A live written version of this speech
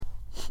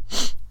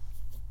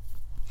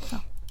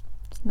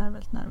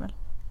Snörvel.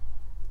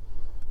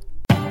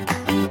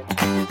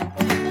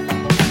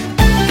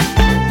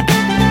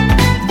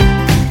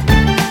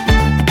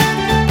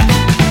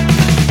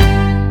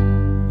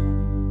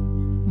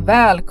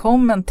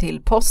 Välkommen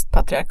till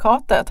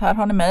Postpatriarkatet. Här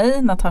har ni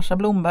mig, Natasha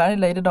Blomberg,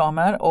 Lady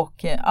Damer,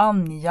 och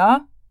Anja.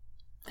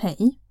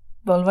 Hej.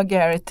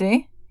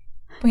 Vulgarity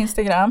på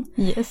Instagram.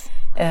 Yes.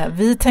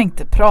 Vi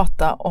tänkte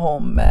prata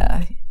om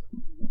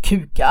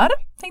kukar.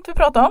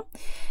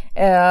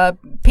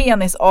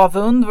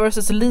 Penisavund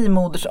versus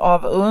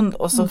livmodersavund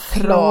och så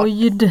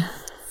Freud.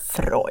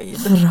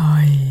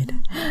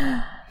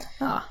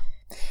 Ja.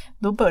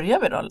 Då börjar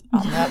vi då,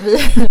 Anja.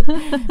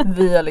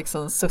 Vi har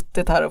liksom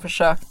suttit här och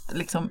försökt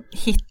liksom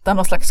hitta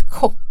någon slags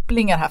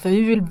kopplingar här, för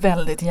vi vill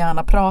väldigt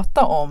gärna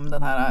prata om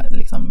den här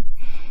liksom,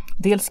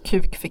 dels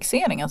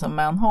kukfixeringen som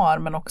män har,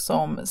 men också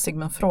om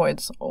Sigmund Freud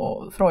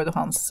och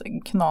hans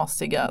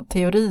knasiga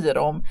teorier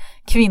om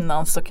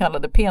kvinnans så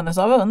kallade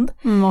penisavund.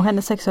 Och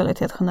hennes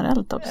sexualitet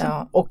generellt också.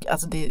 Ja, och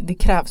alltså det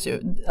krävs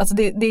ju, alltså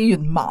det är ju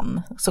en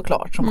man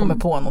såklart som kommer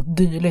på något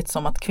dyligt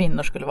som att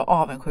kvinnor skulle vara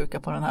avundsjuka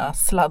på den här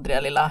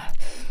sladdriga lilla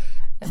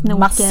Snoken.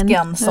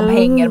 Masken som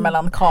hänger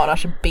mellan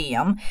karars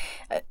ben.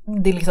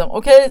 Det är liksom,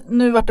 okej,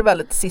 nu vart det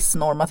väldigt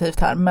cisnormativt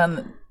här, men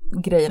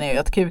grejen är ju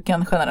att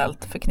kuken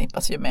generellt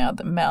förknippas ju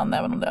med män,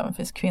 även om det även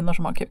finns kvinnor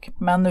som har kuk.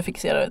 Men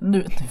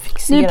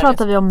nu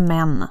pratar vi om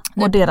män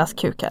och deras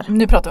kukar.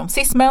 Nu pratar vi om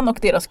cis-män och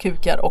deras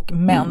kukar och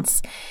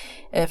mäns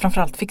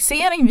framförallt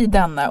fixering vid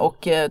denna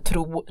och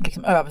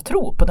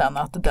övertro på denna.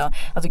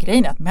 Alltså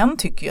grejen är att män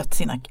tycker ju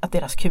att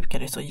deras kukar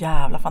är så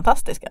jävla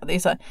fantastiska. Det är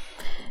så här,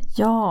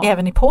 ja.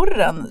 Även i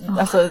porren,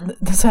 alltså,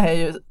 så är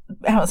ju,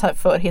 även så här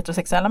för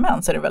heterosexuella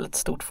män så är det väldigt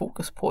stort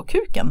fokus på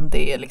kuken.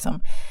 Det är liksom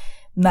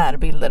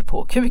närbilder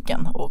på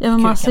kuken och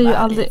kuken är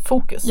aldrig i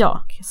fokus. Ja.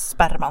 Och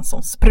sperman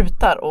som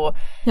sprutar.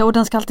 Och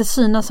den ska alltid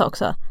synas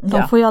också.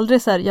 De får ju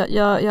aldrig så här,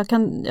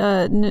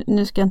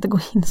 nu ska jag inte gå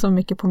in så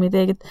mycket på mitt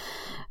eget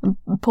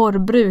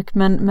porrbruk,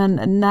 men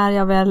när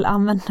jag väl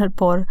använder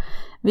porr,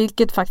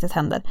 vilket faktiskt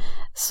händer,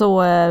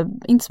 så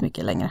inte så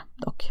mycket längre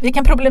dock. Vi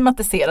kan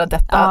problematisera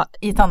detta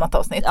i ett annat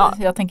avsnitt. Ja.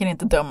 Jag tänker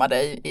inte döma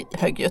dig i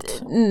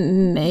högljutt.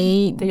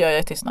 Nej. Det gör jag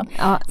i tystnad.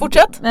 Ja.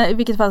 Fortsätt! I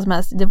vilket fall som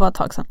helst, det var ett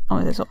tag sedan, om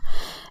vi säger så.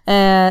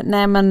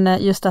 Nej, men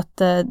just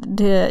att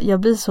jag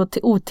blir så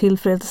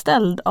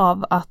otillfredsställd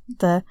av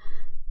att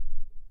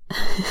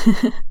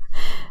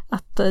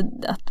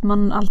att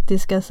man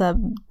alltid ska så här,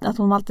 att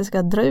man alltid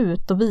ska dra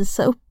ut och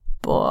visa upp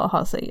och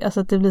ha sig, alltså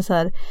att det blir så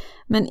här,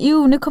 men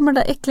nu kommer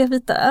det där äckliga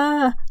vita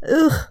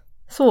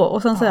så,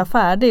 och sen så är jag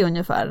färdig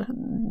ungefär.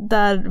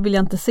 Där vill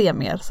jag inte se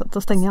mer, så att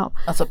då stänger jag av.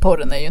 Alltså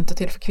porren är ju inte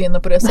till för kvinnor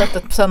på det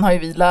sättet. Sen har ju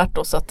vi lärt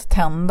oss att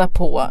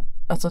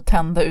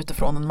tända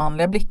utifrån den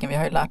manliga blicken. Vi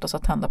har ju lärt oss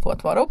att tända på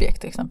att vara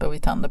objekt till exempel, och vi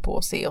tänder på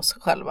att se oss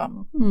själva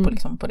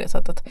på det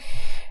sättet.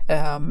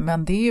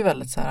 Men det är ju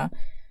väldigt så här,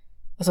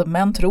 alltså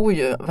män tror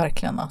ju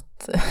verkligen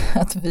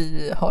att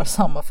vi har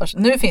samma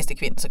nu finns det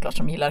kvinnor såklart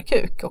som gillar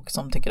kuk och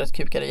som tycker att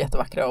kukar är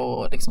jättevackra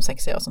och liksom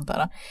sexiga och sånt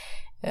där.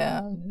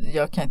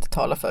 Jag kan inte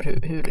tala för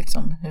hur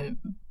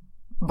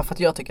bara för att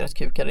jag tycker att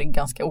kukar är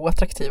ganska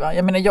oattraktiva.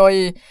 Jag menar, jag är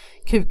ju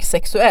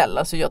kuksexuell,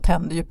 alltså jag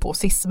tänder ju på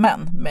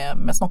cis-män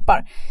med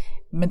snoppar.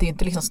 Men det är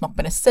inte liksom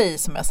snoppen i sig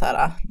som är så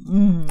här,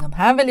 den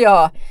här vill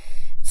jag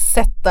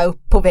sätta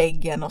upp på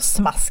väggen och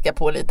smaska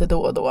på lite då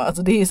och då.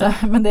 Alltså det är så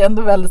här, men det är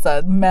ändå väldigt så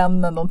här,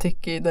 männen de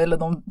tycker, eller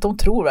de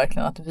tror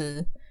verkligen att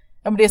vi,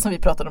 men det är som vi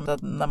pratade om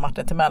när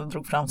Martin Timell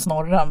drog fram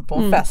snorren på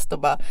en fest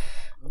och bara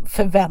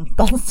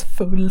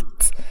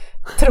förväntansfullt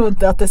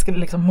trodde att det skulle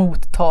liksom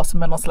mottas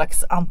med någon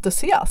slags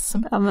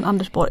entusiasm. Ja, men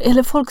Anders Borg,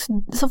 eller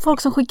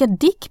folk som skickar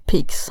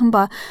dickpics som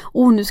bara,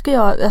 nu ska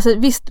jag, alltså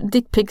visst,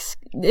 dickpics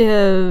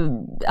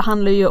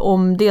handlar ju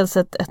om dels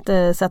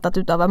ett sätt att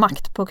utöva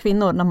makt på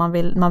kvinnor när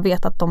man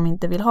vet att de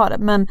inte vill ha det,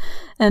 men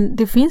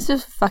det finns ju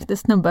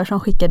faktiskt snubbar som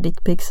skickar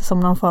dickpics som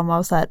någon form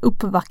av så här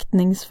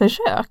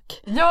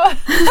uppvaktningsförsök. Ja.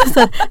 Så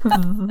här,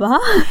 va?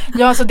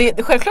 Ja, alltså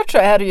självklart så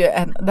är det ju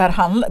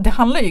det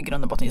handlar ju i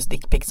grund och botten just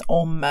dickpics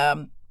om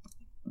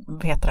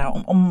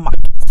om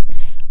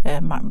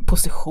makt,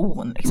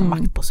 position, liksom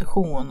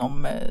maktposition,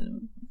 om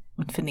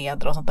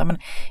förnedra och sånt där. Men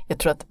jag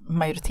tror att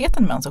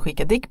majoriteten män som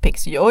skickar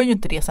dickpics gör ju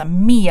inte det så här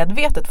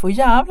medvetet för att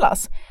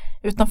jävlas,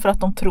 utan för att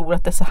de tror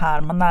att det är så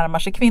här man närmar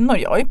sig kvinnor.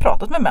 Jag har ju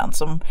pratat med män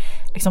som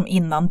liksom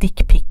innan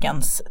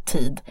dickpickens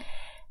tid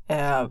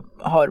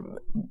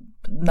har,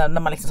 när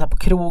man liksom så här på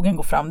krogen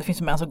går fram, det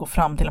finns ju män som går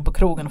fram till en på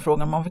krogen och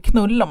frågar om man vill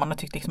knulla, och man har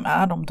tyckt liksom,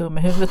 är de dumma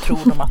i huvudet, tror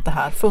de att det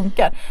här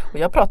funkar? Och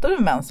jag pratade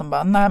med män som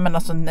bara, nej,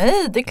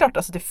 det är klart,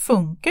 alltså det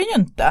funkar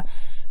ju inte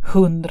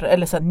 100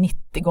 eller så här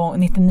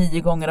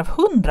 99 gånger av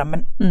 100,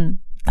 men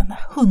den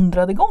här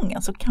 100:e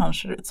gången så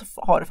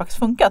har det faktiskt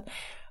funkat.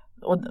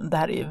 Och det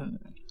här är ju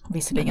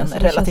visserligen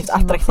relativt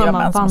attraktiva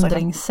män som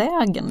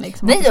vandringssägen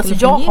liksom. Nej, alltså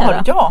jag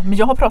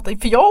har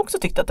pratat, för jag har också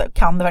tyckt att det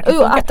kan det verkligen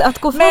funka. Att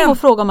gå fram och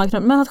fråga om man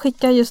kan, men att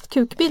skicka just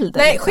kukbilder.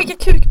 Nej, liksom.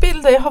 Skicka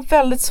kukbilder, jag har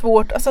väldigt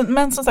svårt. Alltså,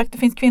 men som sagt, det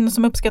finns kvinnor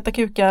som uppskattar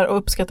kukar och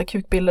uppskattar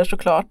kukbilder,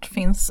 såklart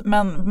finns,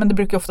 men det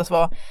brukar oftast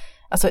vara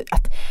Alltså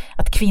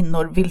att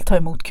kvinnor vill ta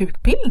emot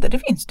kukbilder, det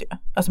finns det ju.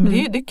 Alltså, men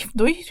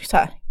då är det ju så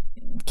här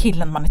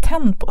killen man är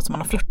tänd på, som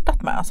man har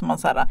flörtat med, som man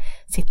så här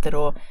sitter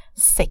och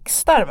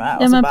sextar med.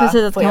 Ja, och men så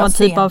precis, bara, att ha en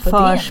typ av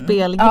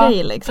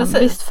förspelgrej liksom.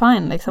 Visst,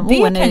 fine liksom.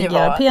 Det en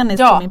äggare penis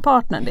på min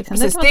partner liksom.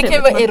 Precis, det kan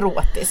ju vara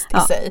erotiskt i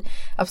sig.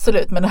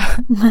 Absolut, men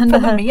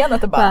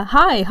fenomenet är bara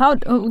hi,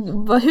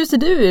 hur ser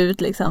du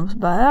ut liksom? Så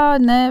bara, ja,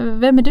 nej,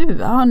 vem är du?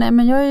 Ja, nej,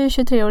 men jag är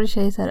 23-årig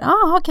tjej så här.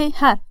 Okej,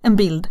 här, en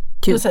bild.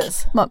 Kuk.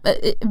 Precis.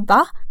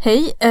 Va?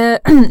 Hej?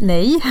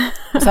 Nej.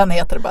 Sen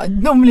heter det bara,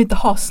 de vill inte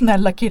ha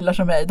snälla killar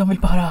som mig, de vill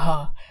bara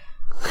ha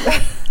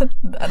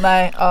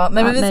nej,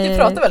 men vi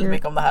ska prata väldigt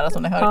mycket om det här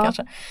som ni hör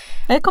kanske.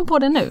 Jag kom på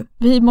det nu.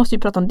 Vi måste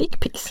ju prata om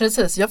dickpics.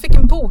 Precis, jag fick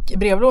en bok i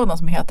brevlådan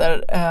som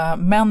heter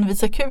Män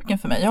visar kuken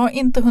för mig. Jag har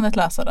inte hunnit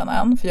läsa den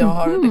än, för jag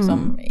har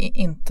liksom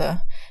inte,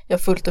 jag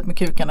har fullt upp med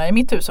kukarna i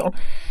mitt hushåll.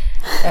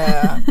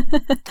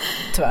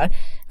 Tyvärr.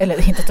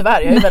 Eller inte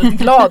tyvärr, jag är väldigt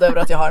glad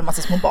över att jag har en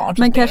massa små barn.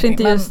 Men kanske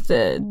inte just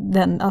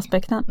den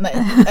aspekten. Nej,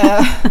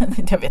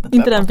 jag vet inte.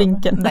 Inte den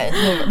vinkeln. Nej,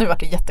 nu vart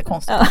det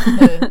jättekonstigt.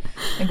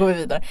 Nu går vi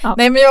vidare. Ja.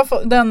 Nej, men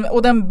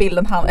den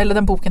bilden, eller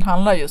den boken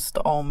handlar just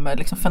om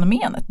liksom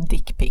fenomenet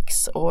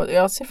dickpics. Och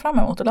jag ser fram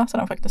emot att läsa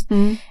den faktiskt.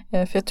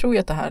 För jag tror ju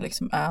att det här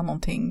liksom är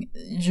någonting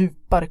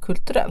djupare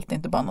kulturellt,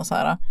 inte bara någon så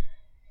här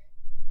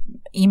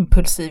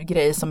impulsiv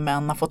grej som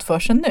män har fått för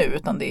sig nu,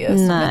 utan det är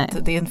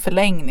det är en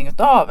förlängning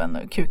av en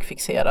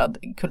kukfixerad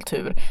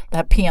kultur. Det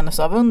här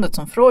penisavundet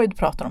som Freud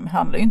pratar om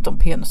handlar ju inte om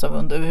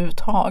penisavund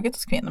överhuvudtaget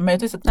hos kvinnor,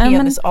 möjligtvis ett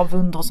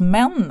penisavund hos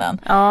männen,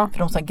 för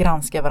de så här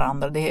granskar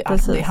varandra. Det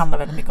handlar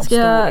väldigt mycket om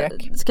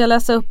storlek. Ska jag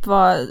läsa upp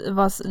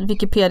vad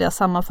Wikipedias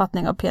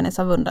sammanfattning av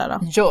penisavund är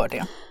då? Gör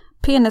det.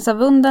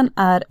 Penisavunden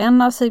är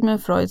en av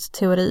Sigmund Freuds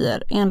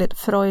teorier. Enligt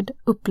Freud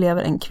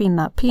upplever en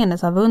kvinna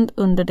penisavund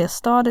under det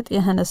stadiet i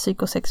hennes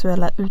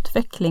psykosexuella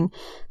utveckling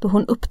då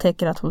hon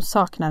upptäcker att hon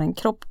saknar en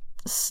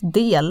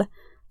kroppsdel,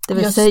 det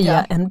vill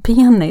säga en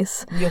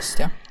penis. Just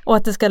det. Och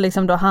att det ska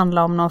liksom då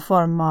handla om någon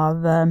form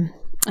av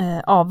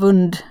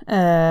avund,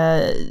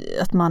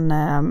 att man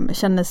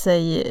känner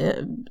sig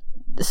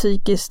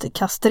psykiskt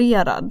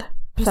kastrerad.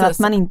 För att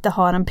man inte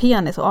har en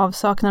penis och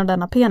avsaknar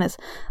denna penis.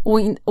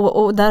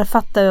 Och där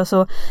fattar jag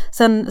så.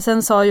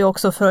 Sen sa ju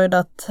också Freud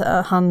att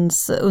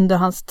under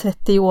hans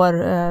 30 år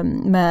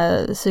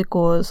med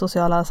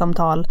psykosociala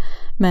samtal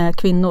med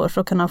kvinnor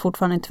så kan han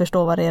fortfarande inte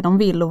förstå vad det är de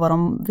vill och vad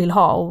de vill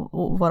ha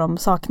och vad de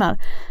saknar.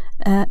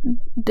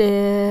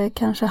 Det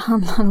kanske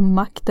handlar om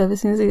makt över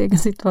sin egen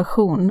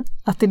situation.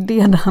 Att det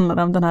är det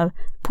handlar om, den här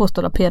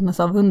påstådda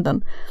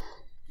penisavunden.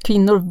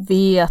 Kvinnor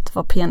vet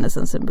vad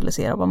penisen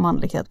symboliserar, vad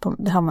manlighet,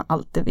 det har man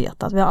alltid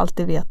vetat. Vi har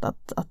alltid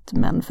vetat att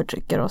män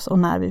förtrycker oss och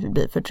när vi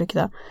blir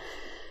förtryckta.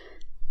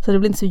 Så det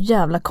blir inte så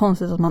jävla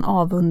konstigt att man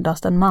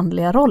avundas den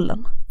manliga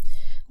rollen.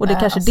 Och det är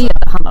kanske det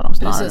handlar om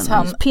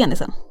snarare än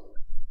penisen.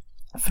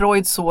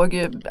 Freud såg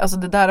ju, alltså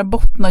det där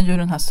bottnar ju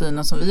den här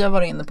synen som vi har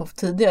varit inne på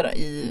tidigare,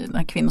 i den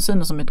här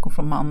kvinnosynen som utgår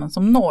från mannen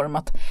som norm,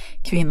 att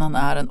kvinnan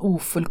är en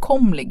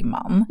ofullkomlig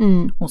man.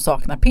 Hon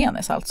saknar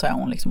penis, alltså är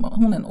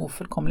hon är en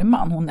ofullkomlig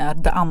man. Hon är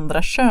det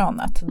andra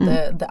könet,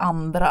 det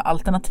andra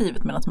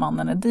alternativet, medan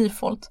mannen är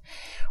default.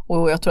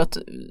 Och jag tror att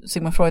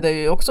Sigmund Freud är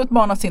ju också ett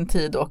barn av sin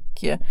tid,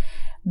 och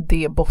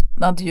det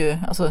bottnade ju,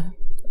 alltså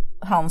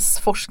hans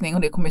forskning,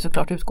 och det kommer ju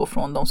såklart utgå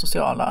från de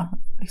sociala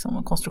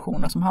liksom,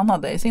 konstruktioner som han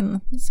hade i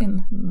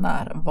sin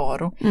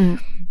närvaro.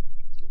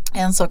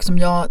 En sak som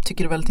jag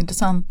tycker är väldigt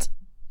intressant,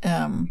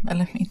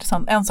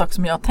 en sak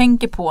som jag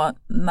tänker på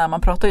när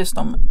man pratar just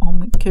om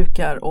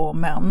kukar och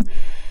män,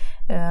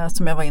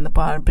 som jag var inne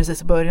på här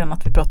precis i början,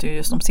 att vi pratar ju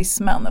just om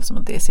cis-män,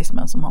 eftersom det är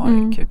cis-män som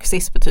har kuk.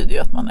 Cis betyder ju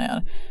att man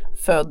är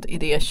född i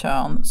det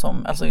kön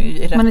som, alltså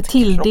i rätt man är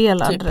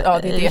tilldelad kropp, typ,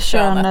 det är det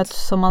könet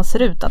som man ser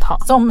ut att ha.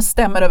 Som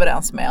stämmer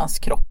överens med ens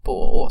kropp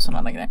och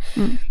sådana grejer.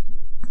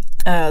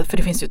 För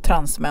det finns ju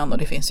transmän och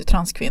det finns ju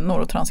transkvinnor,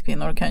 och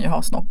transkvinnor kan ju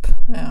ha snopp.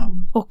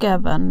 Och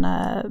även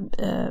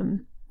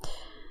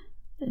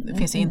det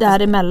finns inte,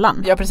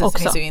 däremellan. Ja, precis. Också.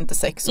 Det finns ju inte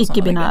sex och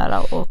icke-binära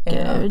och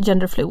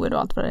genderfluid och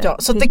allt vad det är. Ja,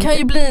 så det kan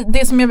ju bli,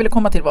 det som jag ville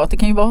komma till var att det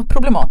kan ju vara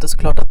problematiskt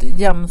såklart att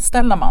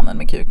jämställa mannen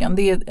med kuken.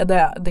 Det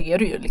är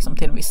det ju liksom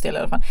till en viss del i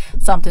alla fall.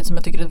 Samtidigt som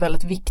jag tycker det är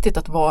väldigt viktigt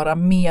att vara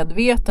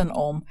medveten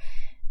om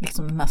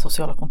liksom den här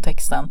sociala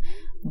kontexten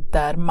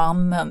där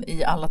mannen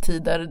i alla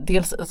tider,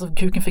 dels alltså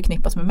kuken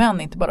förknippas med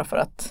män, inte bara för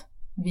att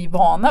vi är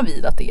vana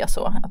vid att det är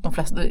så, att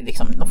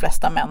de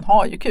flesta män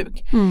har ju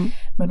kuk,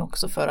 men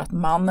också för att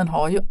mannen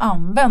har ju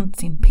använt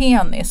sin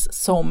penis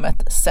som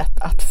ett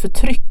sätt att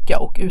förtrycka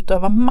och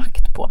utöva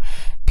makt på.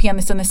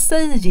 Penisen i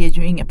sig ger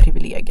ju inga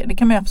privilegier, det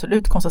kan man ju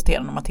absolut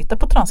konstatera när man tittar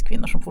på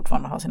transkvinnor som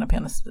fortfarande har sina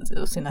penis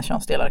och sina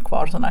könsdelar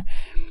kvar och sådär.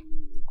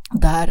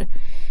 Där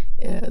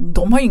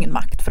de har ju ingen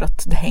makt för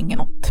att det hänger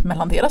något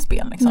mellan deras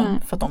ben liksom,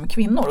 för att de är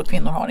kvinnor och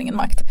kvinnor har ingen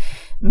makt.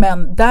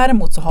 Men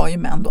däremot så har ju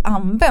män då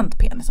använt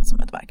penisen som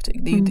ett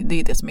verktyg. Det är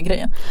ju det som är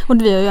grejen.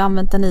 Och vi har ju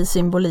använt den i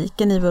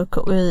symboliken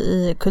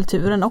i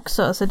kulturen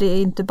också. Alltså det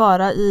är inte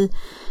bara i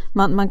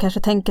man kanske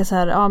tänker så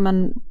här, ja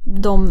men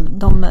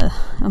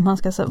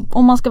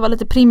om man ska vara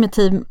lite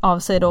primitiv av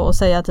sig då och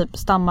säga typ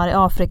stammar i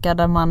Afrika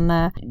där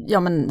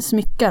man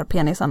smyckar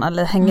penisarna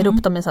eller hänger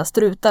upp dem i så här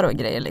strutar och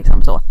grejer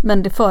liksom så.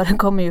 Men det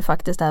förekommer ju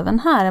faktiskt även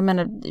här. Jag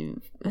menar,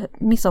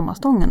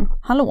 midsommarstången,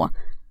 hallå?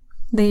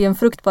 Det är en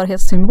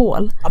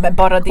fruktbarhetssymbol. Ja, men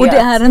bara det. Och det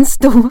är en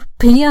stor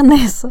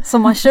penis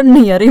som man kör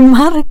ner i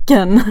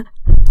marken.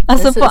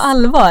 Alltså precis. På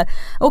allvar.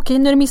 Okej,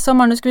 nu är det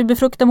midsommar, nu ska vi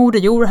befrukta Moder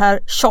Jord här.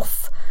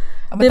 Tjoff!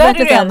 Ja, det är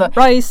verkligen ändå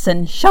rise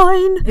and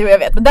shine. Jo, jag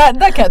vet, men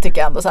där kan jag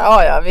tycka ändå så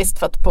här, ja visst,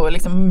 för att på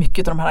liksom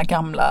mycket av de här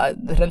gamla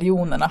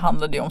religionerna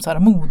handlade ju om så här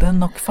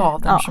moden och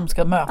fadern som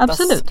ska mötas.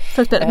 Absolut.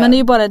 Men det är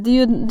ju bara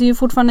det är ju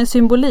fortfarande en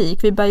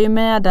symbolik. Vi bär ju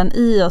med den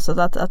i oss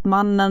att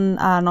mannen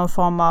är någon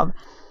form av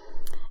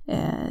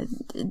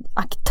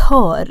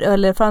aktör,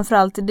 eller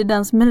framförallt det är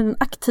den som är den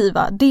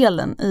aktiva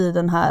delen i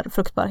den här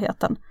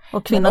fruktbarheten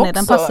och kvinnan är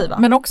den passiva.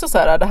 Men också så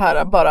här, det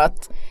här bara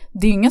att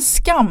det är ingen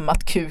skam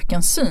att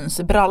kuken syns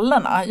i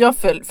brallorna. Jag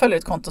följer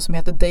ett konto som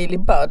heter Daily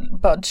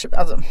Budge.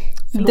 Alltså,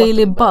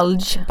 Daily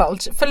Bulge.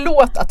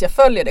 Förlåt att jag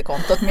följer det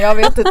kontot, men jag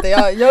vet inte,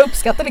 jag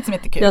uppskattar liksom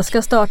inte kuk. Jag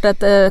ska starta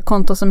ett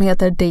konto som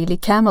heter Daily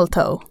Camel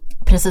Toe.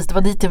 Precis, det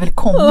var dit jag ville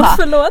komma.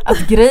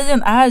 Att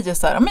grejen är ju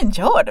så här, men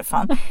gör det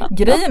fan.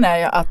 Grejen är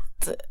ju att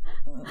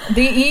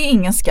det är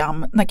ingen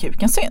skam när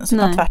kuken syns,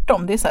 utan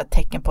tvärtom, det är så här ett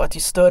tecken på att ju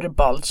större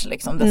bulge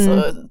liksom, desto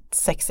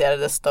sexigare,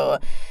 desto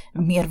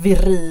mer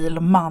viril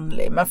och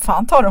manlig. Men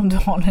fan, tar om du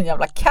har en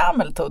jävla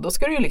camel toe, då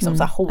ska du ju liksom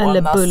så här hånas.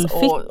 Eller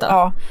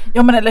bullfitta.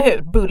 Ja, men eller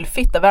hur,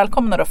 bullfitta.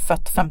 Välkommen när du har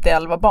fött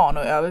 51 barn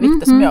och är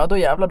överviktig som jag, då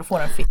jävlar, då får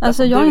du en fitta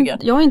alltså, som duger.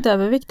 Jag är inte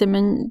överviktig,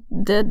 men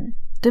det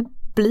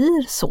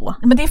blir så.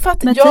 Men det är för att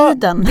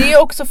tiden. Det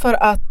är också för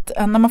att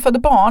när man föder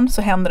barn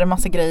så händer en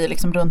massa grejer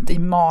liksom runt i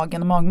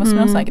magen och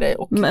magmusklerna och såna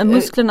grejer. Och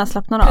musklerna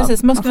slappnar av.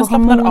 Precis, musklerna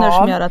slappnar av.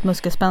 Som gör att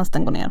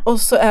muskelspänsten går ner.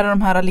 Och så är det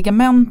de här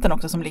ligamenten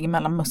också som ligger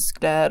mellan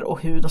muskler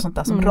och hud och sånt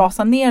där som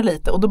rasar ner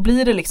lite. Och då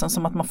blir det liksom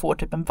som att man får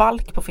typ en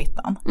valk på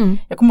fittan.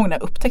 Jag kommer ihåg när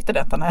jag upptäckte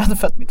detta när jag hade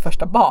fött mitt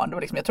första barn. Det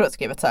var liksom, jag tror jag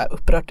skrev ett så här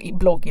upprört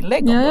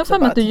blogginlägg om det. Jag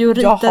får att du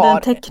ritade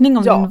en teckning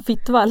om din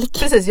fittvalk.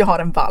 Precis, jag har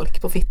en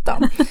valk på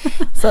fittan.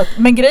 Så att,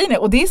 men grejen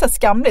är, och det är så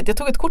här skamligt. Jag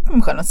tog ett kort på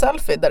mig själv, en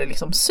selfie där det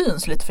liksom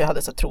syns lite, för jag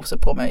hade så trosor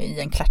på mig i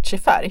en klatschig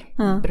färg.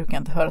 Brukar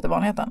jag inte höra till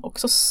vanligheten. Och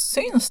så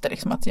syns det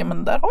liksom att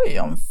där har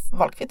jag en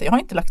valkfitta. Jag har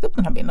inte lagt upp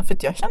den här bilden för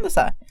att jag kände så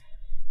här.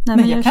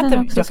 Nej, jag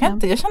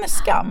känner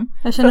skam.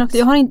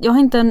 Jag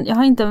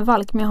har inte en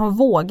valk, men jag har en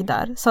våg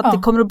där. Så att det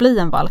kommer att bli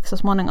en valk så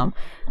småningom.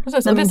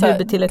 Precis, när min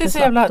hud är tillräckligt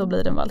slappt, då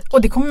blir det en valk.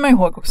 Och det kommer man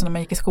ihåg också när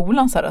man gick i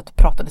skolan, så här, att det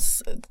pratades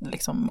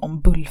liksom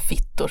om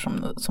bullfittor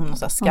som något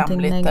så här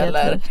skamligt.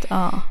 Eller,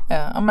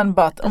 men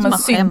bara att om man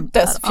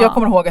syntes. För jag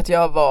kommer ihåg att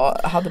jag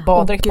hade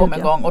baddräkt på mig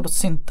en gång och då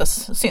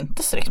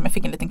syntes liksom. Jag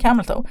fick en liten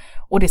camel toe.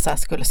 Och det så här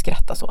skulle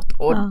skrattas åt.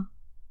 Och,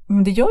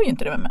 men det gör ju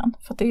inte det med män.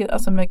 För att det är,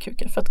 alltså med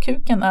kuken. För att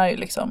kuken är ju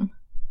liksom...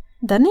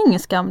 Den är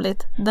inget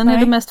skamligt. Den är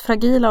det mest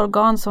fragila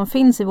organ som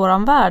finns i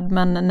våran värld.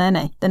 Men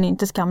nej, den är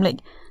inte skamlig.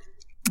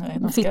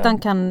 Nej, fittan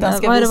kan...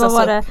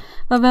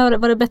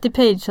 Var det Betty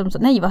Page som sa...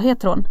 Nej, vad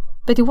heter hon?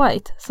 Betty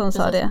White som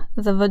sa det.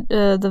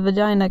 The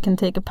vagina can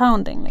take a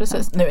pounding. Liksom.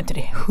 Precis. Nu är inte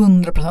det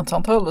 100%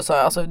 sant höll du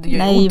sa. Alltså, det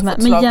är ju ont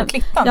fått slag på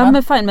klittan. Ja,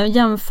 men fine. Men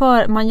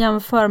man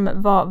jämför med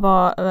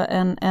vad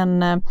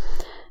en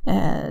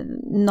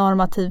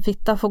normativ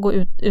fitta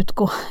får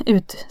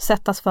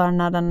utsättas för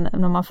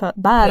när man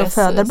bär och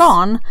föder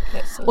barn.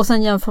 Och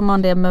sen jämför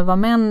man det med vad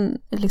män,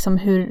 liksom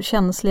hur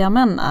känsliga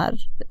män är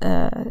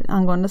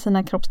angående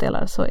sina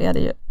kroppsdelar, så är det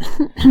ju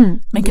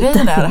men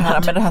grejen är det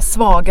här med det här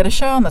svagare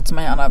könet som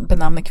man gärna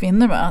benämner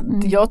kvinnor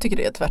med. Jag tycker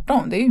det är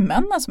tvärtom. Det är ju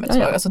männen som är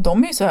svaga. Alltså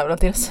de är ju så här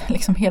att deras,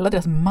 liksom, hela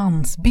deras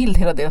mansbild,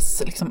 hela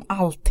deras liksom,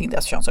 allting,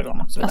 deras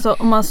könsorgan och så vidare.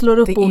 Alltså om man slår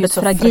upp ordet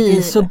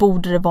fragil så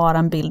borde det vara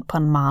en bild på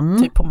en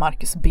man. Typ på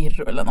Marcus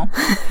Birro eller något.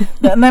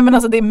 Nej, men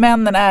alltså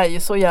männen är ju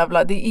så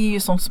jävla, det är ju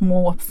som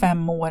små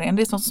 5-åringar,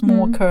 det är som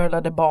små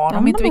curlade barn.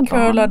 Om inte vi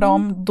curlar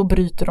dem, då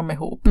bryter de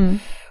ihop.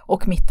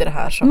 Och mitt i det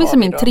här så har vi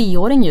min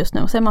 3-åring just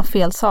nu, och säger man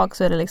fel sak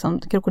så är det liksom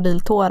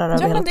krokodiltårar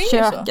över hela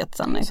köket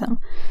sen liksom.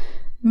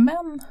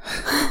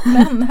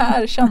 Men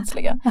här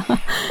känsliga.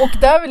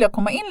 Och där vill jag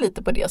komma in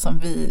lite på det som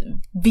vi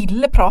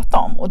ville prata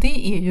om, och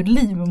det är ju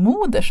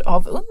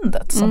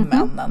livmodersavundet som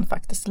männen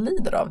faktiskt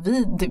lider av.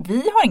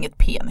 Vi har inget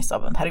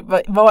penisavund här.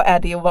 Vad är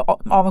det att vara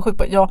avundsjuk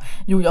på?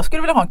 Jag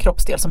skulle vilja ha en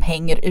kroppsdel som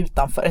hänger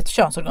utanför, ett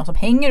könsorgan som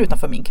hänger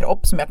utanför min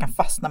kropp, som jag kan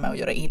fastna med och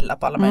göra illa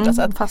på alla möjliga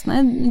sätt. Fastna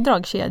i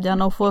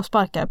dragkedjan och få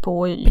sparkar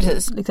på.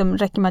 Liksom,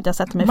 räcker med att jag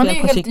sätter mig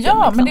fel på cykeln.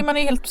 Ja, liksom. men man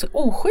är helt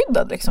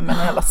oskyddad liksom, med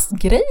en jävla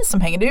grej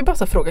som hänger. Det är ju bara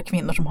så att fråga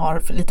kvinnor som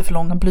har lite för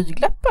långa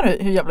blygläppar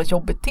hur jävla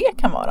jobbigt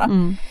det kan vara.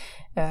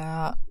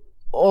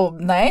 Och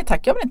nej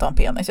tack, jag vill inte ha en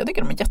penis. Jag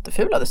tycker de är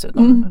jättefula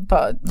dessutom.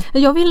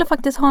 Jag ville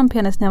faktiskt ha en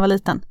penis när jag var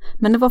liten.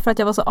 Men det var för att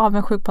jag var så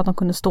avundsjuk på att de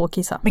kunde stå och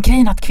kissa. Men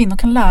grejen är att kvinnor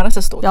kan lära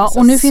sig stå och kissa. Ja,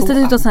 och nu finns det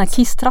ute sådana här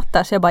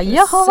kisstrattar. Så jag bara,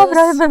 jaha vad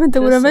bra, jag behöver inte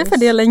oroa mig för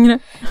det längre.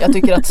 Jag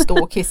tycker att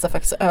stå och kissa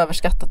faktiskt är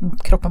överskattat.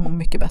 Kroppen mår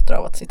mycket bättre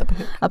av att sitta på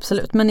huk.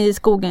 Absolut, men i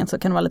skogen så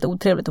kan det vara lite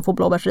otrevligt att få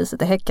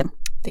blåbärsriset i häcken.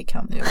 det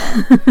kan det ju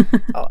vara.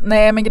 Ja,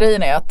 nej, men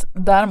grejen är att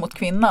däremot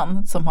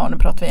kvinnan som har, nu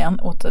pratar vi igen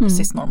åter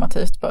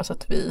cisnormativt, bara så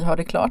att vi har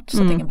det klart,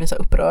 så att ingen blir så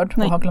upprörd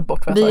och har glömt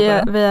bort vad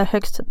jag sa. Vi är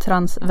högst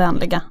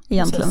transvänliga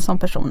egentligen som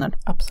personer.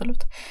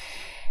 Absolut.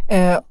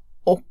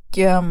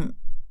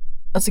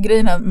 Alltså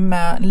grejen är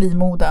med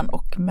livmodern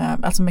och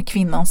med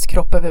kvinnans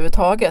kropp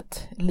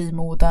överhuvudtaget,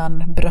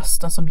 livmodern,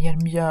 brösten som ger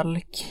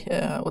mjölk,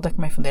 och där kan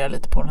man ju fundera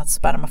lite på den här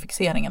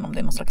spermafixeringen, om det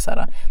är någon slags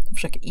här, de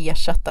försöker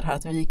ersätta det här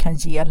att vi kan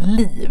ge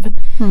liv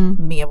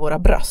med våra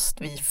bröst,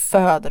 vi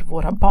föder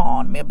våra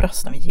barn med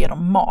brösten, vi ger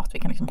dem mat, vi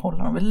kan liksom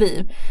hålla dem vid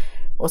liv.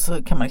 Och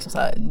så kan man liksom så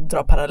här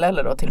dra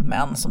paralleller då till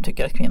män som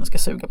tycker att kvinnor ska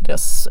suga på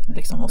deras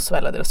liksom, och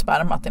svälja deras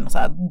sperma, att det är något så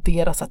här,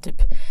 deras så här, typ.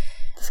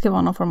 Det ska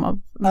vara någon form av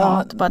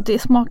mat. Bara,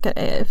 det smakar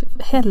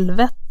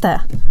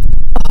helvete.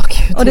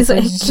 Gud, och det är så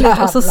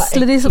äckligt. Och så,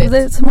 det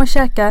är som att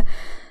käka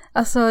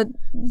alltså,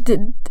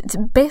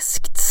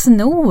 beskt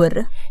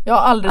snor. Jag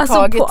har aldrig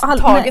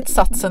tagit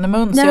satsen i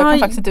mun, så jag kan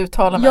faktiskt inte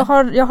uttala mig.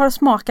 Jag har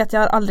smakat, jag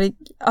har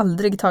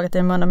aldrig tagit det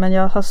i munnen, men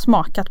jag har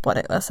smakat på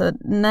det. Alltså,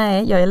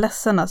 nej, jag är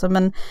ledsen alltså,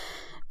 men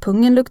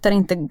pungen luktar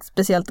inte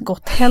speciellt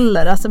gott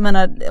heller. Alltså,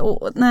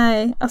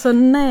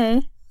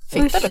 nej.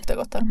 Fitta luktar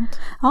gott däremot.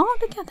 Ja,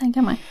 det kan jag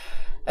tänka mig.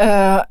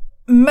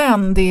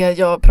 Men det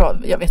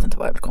jag vet inte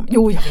vad jag vill komma.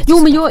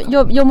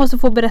 Jag måste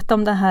få berätta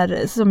om det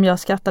här som jag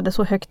skrattade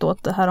så högt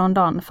åt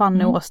häromdagen.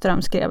 Fanny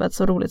Åström skrev ett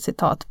så roligt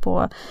citat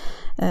på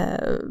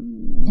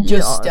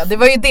det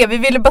var ju det vi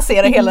ville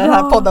basera hela det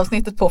här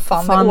poddavsnittet på,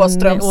 Fanny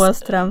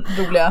Åströms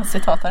roliga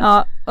citat här.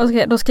 Ja,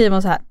 och då skriver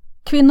hon så här: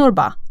 kvinnor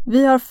bara,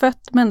 vi har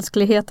fött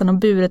mänskligheten och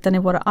burit den i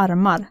våra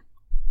armar.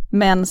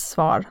 Mäns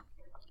svar: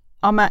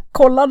 ja, men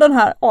kolla den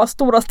här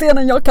stora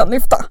stenen jag kan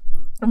lyfta.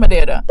 Men det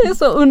är det. Det är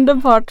så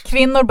underbart.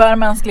 Kvinnor bär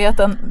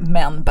mänskligheten,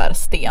 män bär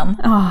sten.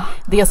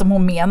 Det som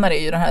hon menar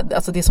är ju det här,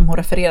 alltså det som hon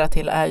refererar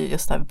till är ju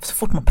just det här, så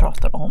fort man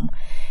pratar om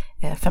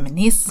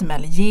feminism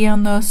eller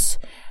genus,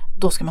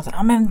 då ska man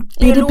säga, men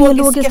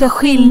biologiska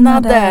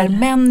skillnader,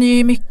 män är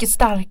ju mycket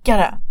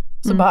starkare.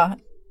 Så bara,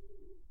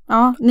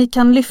 ja, ni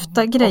kan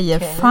lyfta grejer,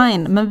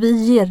 fine, men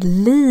vi ger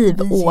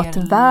liv åt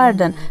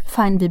världen.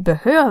 Fine, vi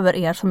behöver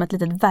er som ett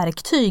litet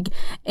verktyg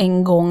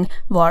en gång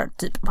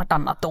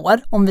vartannat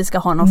år, om vi ska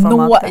ha någon form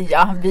av...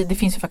 det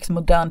finns ju faktiskt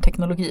modern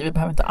teknologi, vi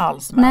behöver inte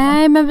alls med.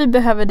 Nej, men vi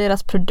behöver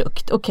deras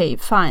produkt, okej,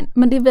 fine.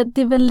 Men det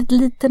är väl en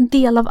liten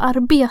del av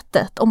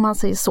arbetet, om man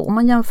säger så. Om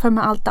man jämför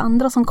med allt det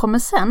andra som kommer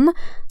sen,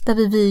 där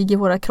vi viger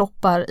våra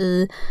kroppar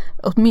i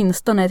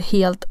åtminstone ett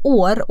helt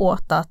år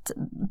åt att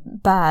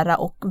bära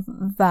och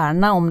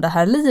värna om det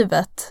här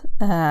livet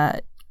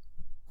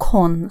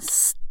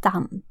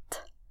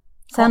konstant.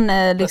 Sen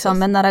liksom,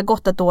 men när det har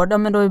gått ett år,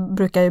 men då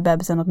brukar ju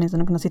bebisen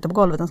åtminstone kunna sitta på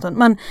golvet en stund.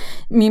 Men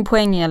min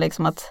poäng är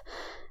liksom att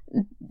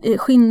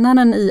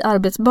skillnaden i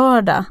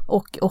arbetsbörda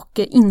och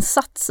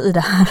insats i det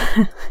här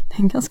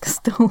är ganska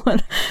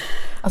stor.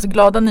 Alltså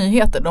glada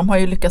nyheter, de har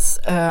ju lyckats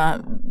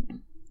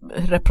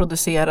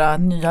reproducera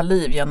nya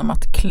liv genom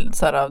att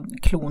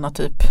klona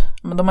typ,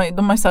 men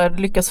de har så här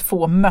lyckats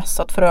få möss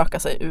att föröka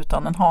sig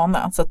utan en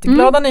hane, så att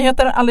glada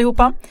nyheter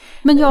allihopa,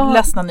 men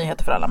ledsna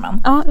nyheter för alla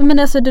män. Ja, men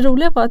alltså det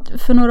roliga var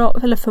att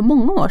för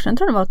många år sedan,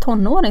 tror jag det var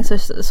tonåring,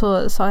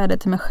 så sa jag det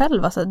till mig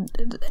själv, alltså,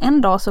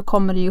 en dag så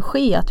kommer det ju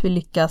ske att vi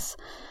lyckas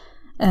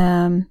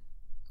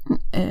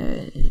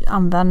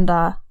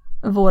använda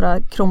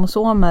våra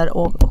kromosomer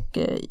och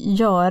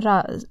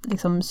göra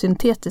liksom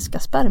syntetiska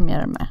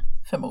spermier med.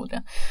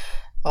 Förmodligen.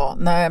 Ja,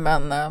 nej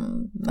men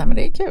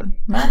det är kul.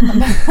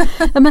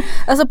 Ja, men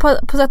alltså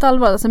på sätt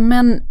allvar, alltså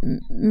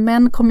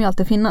män kommer ju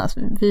alltid finnas.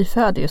 Vi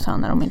föder ju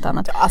söner om inte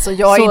annat. Ja, alltså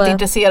jag är inte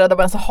intresserad av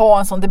att ha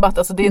en sån debatt.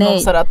 Alltså det är någon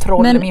sån där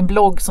troll i min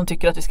blogg som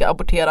tycker att vi ska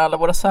abortera alla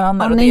våra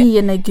söner.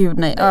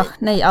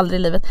 Nej, aldrig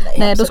i livet.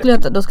 Nej,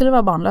 då skulle det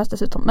vara barnlöst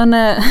dessutom.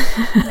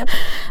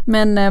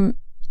 Men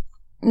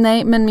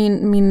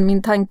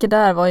min tanke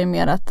där var ju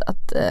mer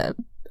att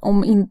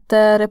om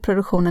inte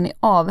reproduktionen är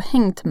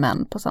avhängt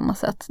män på samma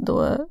sätt,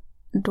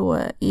 då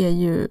är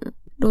ju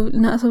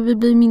alltså vi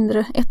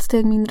blir ett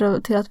steg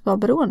mindre till att vara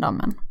beroende av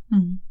män.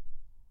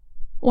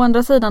 Å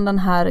andra sidan, den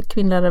här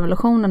kvinnliga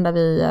revolutionen där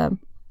vi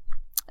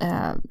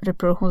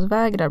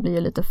reproduktionsvägrar blir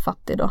ju lite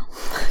fattig då.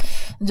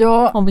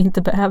 Ja. Om vi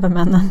inte behöver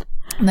männen.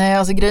 Nej,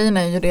 alltså grejen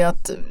är ju det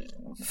att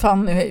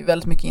Fanny är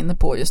väldigt mycket inne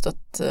på just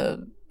att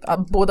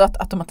både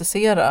att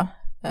automatisera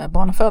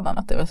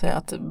barnafödandet, det vill säga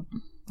att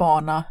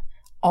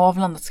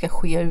avlandet ska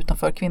ske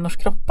utanför kvinnors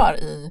kroppar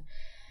i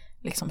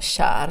liksom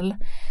kärl,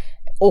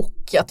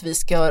 och att vi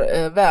ska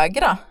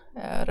vägra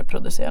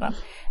reproducera.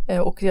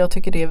 Och jag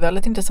tycker det är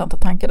väldigt intressanta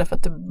tankar, därför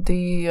att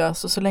det är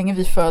alltså, så länge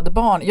vi föder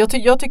barn, jag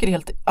tycker det är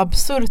helt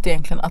absurt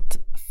egentligen att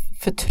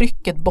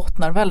förtrycket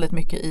bottnar väldigt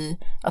mycket i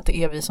att det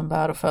är vi som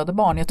bär och föder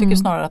barn. Jag tycker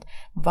snarare att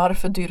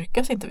varför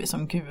dyrkas inte vi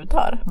som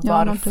gudar?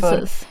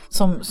 Varför,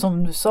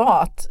 som du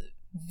sa, att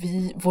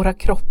våra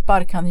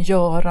kroppar kan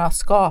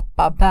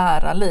skapa,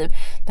 bära liv.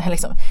 Det här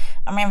liksom,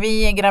 men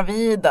vi är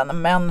gravida, när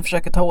män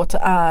försöker ta åt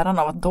sig äran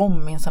av att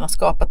de minsann har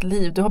skapat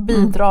liv. Du har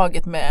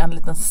bidragit med en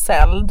liten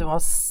cell, du har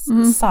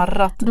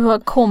sarrat. Du har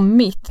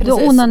kommit, Precis, du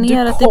har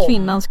onanerat i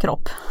kvinnans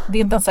kropp. Det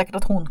är inte ens säkert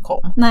att hon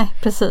kom. Nej,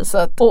 precis. Så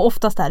att, och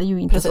oftast är det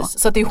ju inte precis,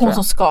 så att det är hon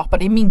som skapar,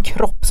 det är min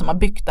kropp som har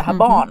byggt det här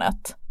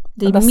barnet.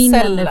 Det är min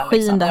cellen, energi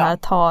liksom, det här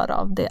tar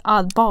av. Det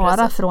är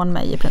bara från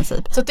mig i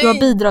princip. Så du har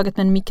bidragit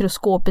med en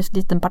mikroskopisk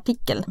liten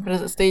partikel.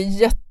 Precis, det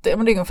är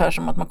men det är ungefär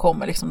som att man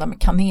kommer liksom där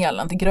med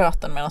kanelen till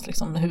gröten medan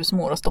liksom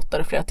husmor har stått där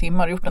i flera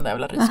timmar och gjort den där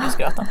jävla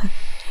risgrynsgröten.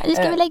 Nu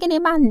ska vi lägga ner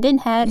mandeln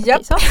här.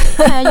 Japp. Så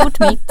har jag gjort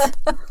mitt.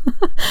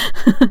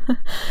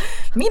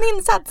 Min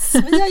insats,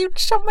 vi har gjort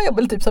samma jobb.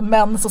 Eller typ som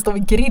män som står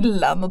vid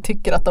grillen och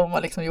tycker att de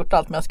har liksom gjort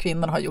allt, medan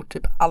kvinnorna har gjort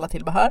typ alla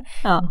tillbehör.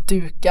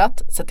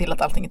 Dukat, sett till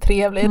att allting är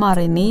trevligt.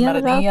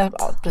 Marinerat.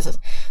 Ja, precis.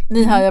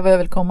 Ni här, jag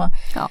vill komma.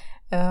 Ja.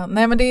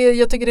 Nej, men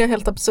jag tycker det är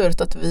helt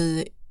absurt att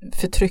vi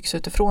förtrycks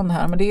utifrån det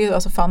här. Men det är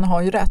alltså, Fanny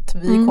har ju rätt.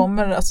 Vi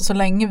kommer, alltså så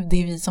länge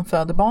det är vi som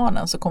föder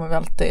barnen så kommer vi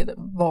alltid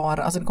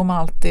vara, alltså det kommer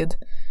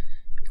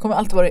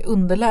alltid vara i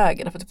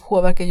underläge. Därför att det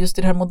påverkar just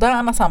i det här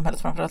moderna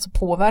samhället framförallt, så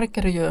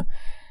påverkar det ju.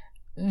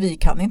 Vi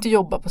kan inte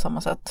jobba på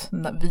samma sätt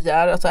när vi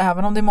är, alltså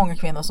även om det är många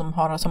kvinnor som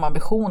har som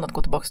ambition att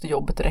gå tillbaka till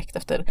jobbet direkt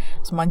efter,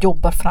 så man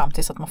jobbar fram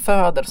tills att man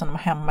föder och sen är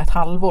man hemma ett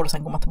halvår och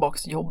sen går man tillbaka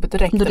till jobbet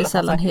direkt. Det är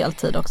sällan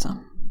heltid också.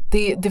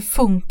 Det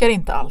funkar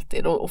inte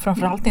alltid och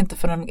framförallt inte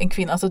för en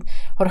kvinna. Alltså,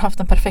 har du haft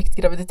en perfekt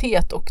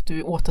graviditet och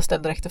du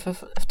återställer direkt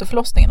efter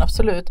förlossningen,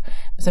 absolut.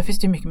 Men sen finns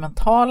det ju mycket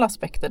mentala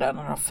aspekter där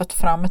när du har fött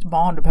fram ett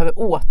barn. Du behöver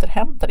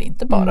återhämta det,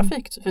 inte bara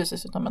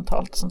fysiskt utan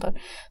mentalt och sånt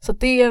där. Så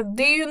det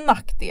är ju en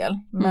nackdel,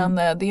 men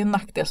det är en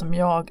nackdel som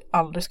jag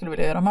aldrig skulle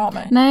vilja göra med av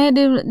mig. Nej,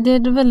 det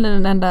är väl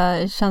den enda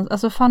känslan.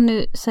 Alltså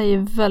Fanny säger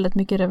väldigt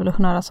mycket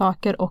revolutionära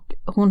saker och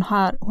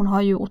hon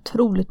har ju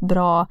otroligt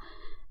bra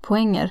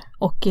poänger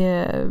och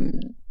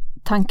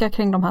tankar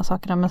kring de här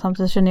sakerna, men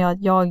samtidigt känner jag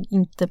att jag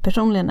inte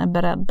personligen är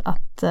beredd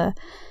att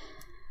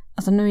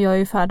alltså nu är jag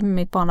ju färdig med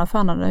mitt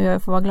barnafödande och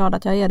jag får vara glad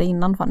att jag är det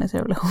innan Fannys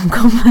revolution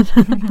kommer.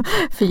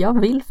 För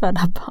jag vill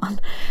föda barn.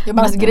 Ja, men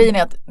alltså, grejen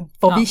är att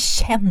vad vi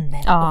känner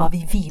och vad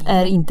vi vill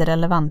är inte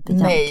relevant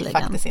egentligen. Nej,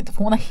 faktiskt inte.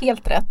 För hon har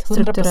helt rätt.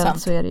 100%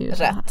 så är det ju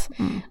rätt.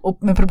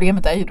 Men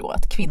problemet är ju då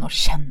att kvinnor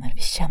känner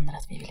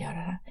att vi vill göra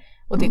det.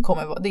 Och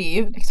det är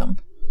ju liksom,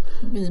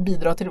 vi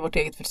bidrar till vårt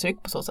eget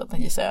förtryck på så sätt,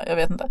 gissar jag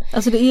vet inte.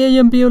 Alltså det är ju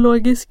en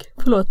biologisk,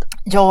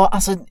 Ja,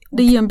 alltså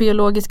det är ju en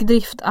biologisk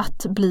drift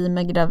att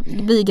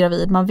bli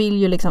gravid. Man vill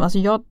ju liksom, alltså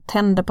jag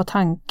tänder på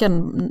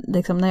tanken,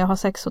 liksom när jag har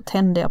sex så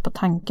tänder jag på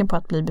tanken på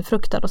att bli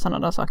befruktad och sådana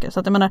där saker. Så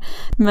att jag menar,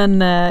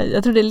 men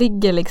jag tror det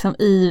ligger liksom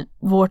i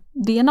vårt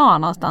DNA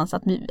någonstans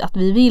att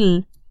vi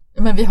vill.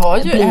 Men vi har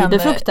ju bli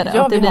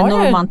befruktade, att det blir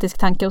en romantisk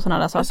tanke och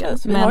sådana där saker.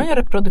 Precis, vi har ju en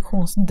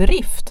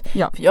reproduktionsdrift.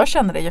 Ja. För jag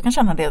kan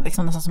känna det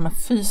liksom nästan som en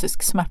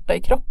fysisk smärta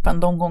i kroppen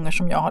de gånger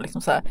som jag har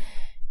liksom så här,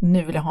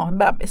 nu vill jag ha en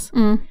bebis.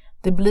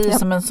 Det blir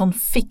som en sån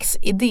fix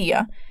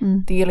idé.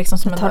 Det är liksom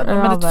som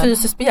ett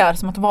fysiskt begär,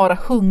 som att vara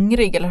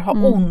hungrig eller ha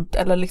ont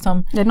eller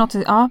liksom. Det är något,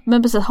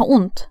 men precis, ha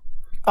ont.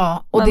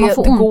 Ja, och det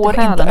går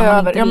inte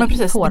över. Ja, men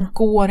precis, det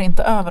går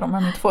inte över om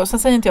man inte får. Sen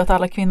säger inte jag att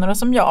alla kvinnor är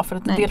som jag, för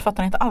att del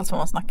fattar inte alls vad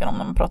man snackar om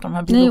när man pratar om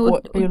den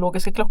här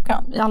biologiska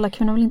klockan. Alla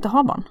kvinnor vill inte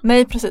ha barn.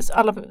 Nej, precis.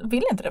 Alla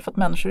vill inte det för att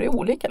människor är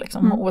olika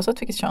liksom,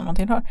 oavsett vilket kön man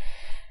tillhör.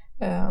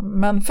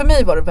 Men för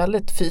mig var det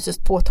väldigt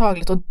fysiskt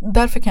påtagligt och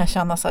därför kan jag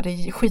känna så här, det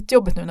är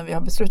skitjobbigt nu när vi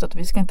har beslutat att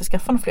vi ska inte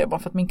skaffa några fler barn,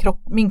 för att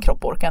min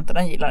kropp orkar inte,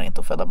 den gillar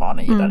inte att föda barn,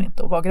 den gillar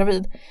inte att vara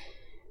gravid.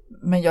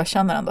 Men jag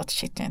känner ändå att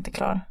shit, jag är inte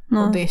klar.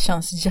 Och det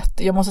känns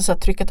jag måste säga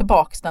trycka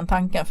tillbaks den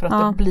tanken, för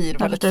att det blir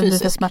väldigt fysiskt.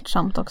 Det blir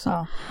smärtsamt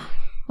också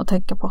att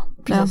tänka på.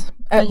 Precis.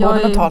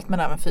 Både mentalt men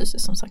även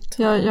fysiskt, som sagt.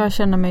 Jag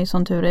känner mig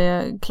som tur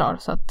är klar,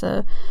 så att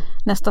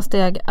nästa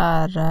steg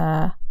är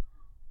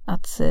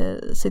att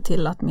se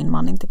till att min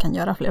man inte kan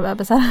göra fler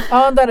bebisar.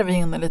 Ja, där är vi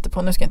inne lite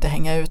på. Nu ska jag inte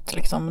hänga ut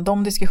liksom,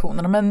 de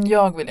diskussionerna, men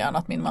jag vill gärna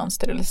att min man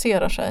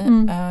steriliserar sig.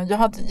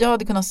 Jag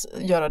hade kunnat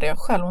göra det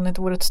själv om det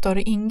inte vore ett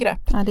större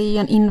ingrepp. Ja, det är ju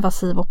en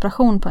invasiv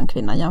operation på en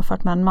kvinna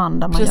jämfört med en man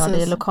där man gör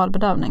det i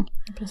lokalbedövning.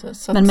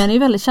 Precis, men män är ju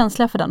väldigt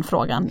känsliga för den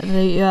frågan.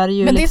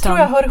 Men det tror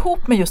jag hör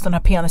ihop med just den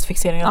här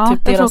penisfixeringen. Ja,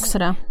 typ jag tror också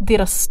det.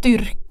 Deras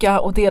styrka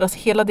och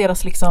hela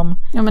deras liksom.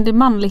 Ja, men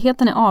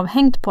manligheten är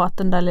avhängt på att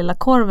den där lilla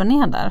korven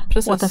är där.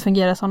 Precis. Och att den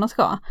fungerar som den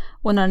ska.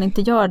 Och när den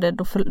inte gör det,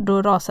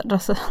 då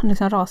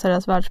rasar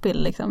deras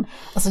världsbild. Liksom.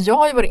 Alltså jag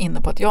har ju varit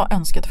inne på att jag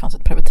önskar att det fanns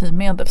ett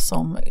preventivmedel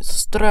som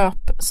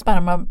ströp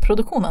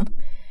spermaproduktionen.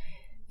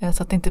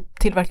 Så att det inte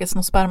tillverkas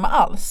någon sperma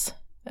alls.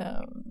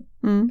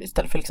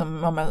 Istället för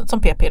liksom, som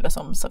p-piller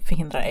som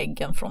förhindrar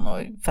äggen från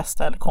att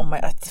fästa eller komma.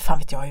 Fan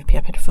vet jag hur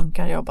p-piller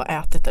funkar. Jag har bara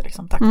ätit det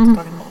liksom, tack och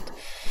tagit emot.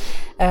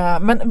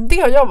 Men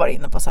det har jag varit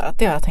inne på så här, att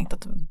det har jag tänkt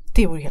att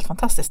det vore helt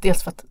fantastiskt.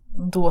 Dels för att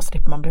då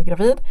slipper man bli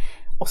gravid.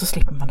 Och så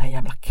slipper man det här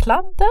jävla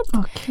kladdet.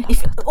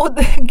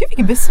 Gud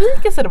vilken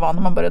besvikelse det var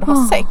när man började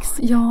ha sex.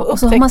 Ja, och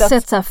så har man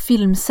sett så här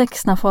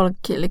filmsex när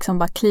folk liksom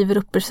bara kliver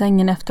upp ur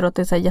sängen efteråt och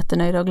är så här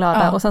jättenöjda och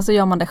glada. Och sen så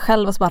gör man det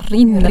själv och så bara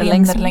rinner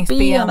längs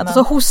benen. Och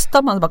så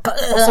hostar man. Och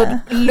så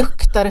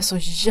luktar det så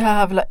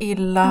jävla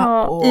illa.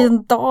 Ja, i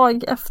en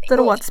dag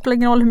efteråt. Spelar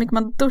ingen roll hur mycket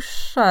man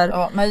duschar.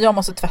 Ja, men jag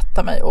måste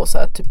tvätta mig och så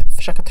här, typ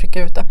försöka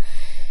trycka ut det.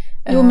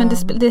 Jo, men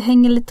det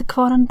hänger lite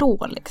kvar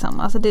ändå liksom.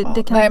 Alltså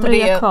det kan inte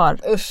dröja kvar.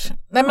 Usch.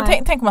 Nej, men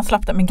tänk om man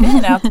slapp det. Men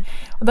grejen är att,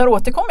 och där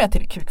återkommer jag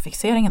till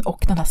kukfixeringen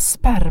och den här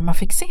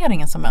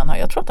spermafixeringen som män har.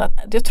 Jag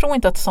tror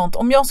inte att sånt,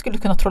 om jag skulle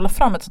kunna trolla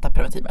fram ett sånt här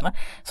preventivmedel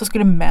så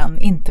skulle män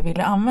inte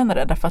vilja använda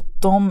det därför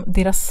att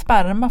deras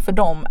sperma för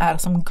dem är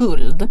som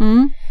guld.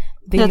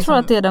 Jag tror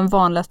att det är den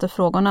vanligaste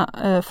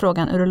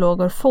frågan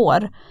urologer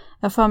får.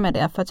 Jag får med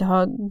det för att jag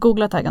har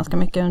googlat här ganska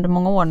mycket under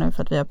många år nu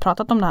för att vi har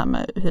pratat om det här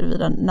med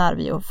huruvida när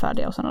vi är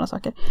färdiga och sådana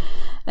saker.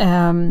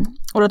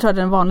 Och då tror jag att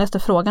den vanligaste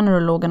frågan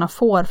urologerna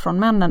får från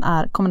männen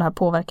är: kommer det här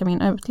påverka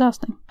min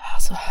utlösning?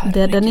 Alltså,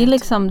 den är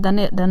liksom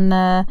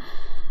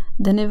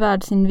den är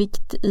värd sin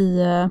vikt i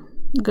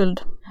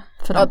guld.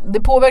 Ja, det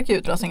påverkar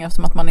utlösningen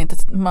eftersom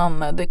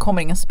att det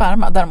kommer ingen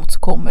sperma. Däremot så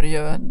kommer det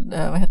ju,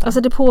 vad heter det?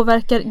 Alltså det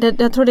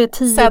påverkar, jag tror det är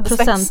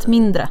 10%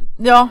 mindre.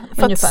 Ja,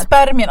 för ungefär. Att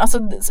spermien, alltså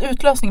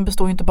utlösningen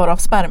består ju inte bara av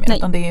spermien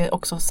utan det är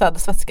också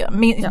sädesvätska.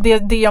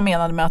 Det jag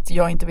menade med att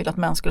jag inte vill att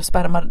män skulle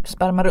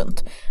sperma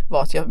runt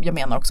var att jag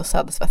menar också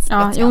sädesvätska.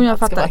 Ja, jo, jag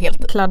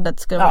fattar. Kladdet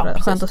ska vara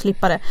skönt att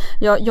slippa det.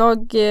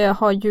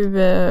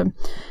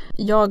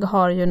 Jag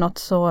har ju något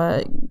så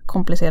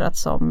komplicerat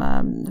som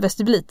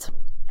vestibulit.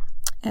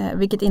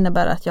 Vilket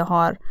innebär att jag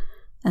har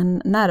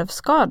en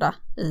nervskada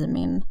i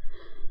min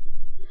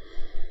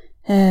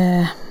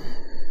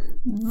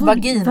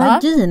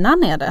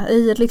vaginan är det.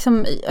 I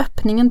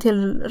öppningen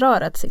till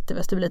röret sitter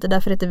vestibulit.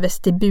 Därför heter det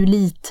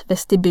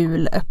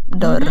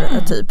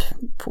vestibul-dörr typ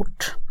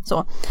port. Så.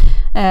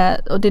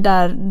 Och det är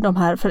där de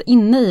här, för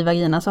inne i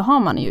vaginan så har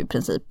man ju i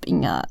princip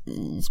inga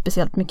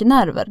speciellt mycket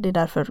nerver. Det är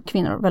därför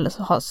kvinnor väldigt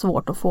har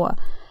svårt att få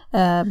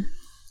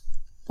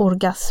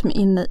orgasm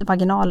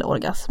vaginal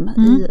orgasm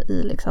i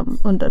liksom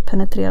under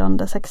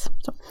penetrerande sex.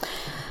 Så.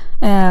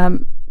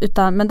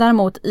 Men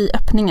däremot i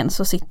öppningen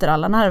så sitter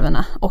alla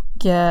nerverna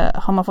och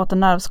har man fått en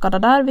nervskada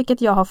där,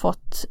 vilket jag har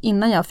fått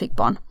innan jag fick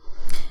barn,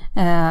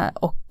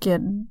 och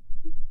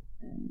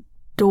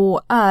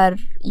då är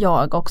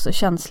jag också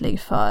känslig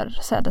för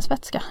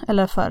sädesvätska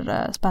eller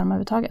för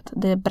spermauttaget.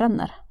 Det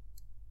bränner.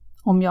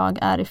 Om jag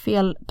är i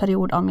fel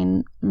period av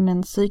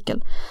min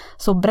cykel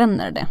så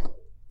bränner det.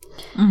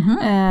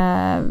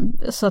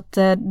 Så att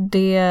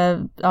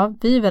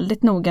vi är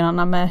väldigt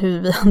noggranna med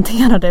hur vi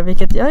hanterar det,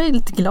 vilket jag är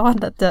lite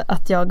glad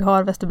att jag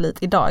har vestibulit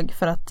idag,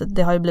 för att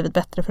det har ju blivit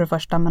bättre för det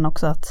första, men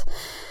också att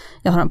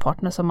jag har en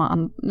partner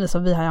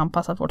som vi har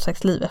anpassat vårt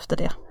sexliv efter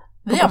det.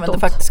 Vi använder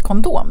faktiskt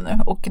kondom nu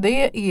och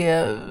det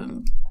är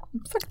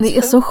det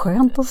är så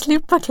skönt att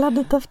slippa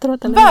kladdet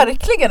efteråt. Eller?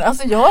 Verkligen,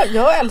 alltså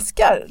jag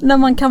älskar när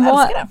man kan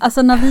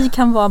när vi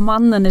kan vara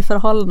mannen i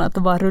förhållandet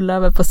och bara rulla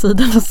över på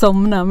sidan och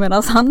somna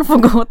medan han får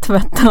gå och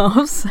tvätta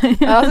av sig.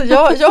 Alltså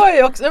jag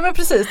är också, men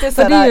precis.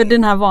 Det är ju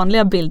den här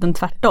vanliga bilden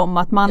tvärtom,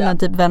 att mannen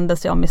typ vänder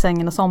sig om i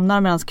sängen och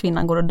somnar medan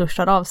kvinnan går och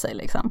duschar av sig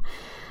liksom.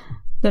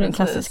 Det är den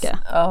klassiska.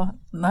 Ja,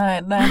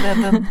 nej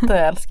det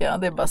älskar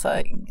jag. Det är bara så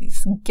här,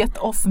 get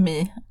off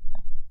me.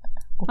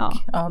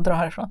 Och dra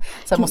härifrån.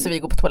 Sen måste vi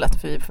gå på toaletten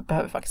för vi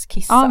behöver faktiskt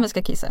kissa. Ja, vi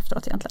ska kissa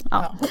efteråt egentligen.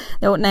 Ja.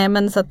 Jo, nej,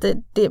 men så att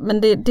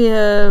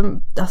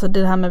alltså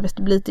det här med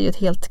vestibulit är ju ett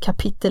helt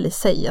kapitel i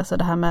sig. Alltså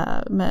det här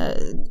med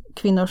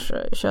kvinnors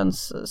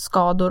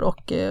könsskador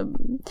och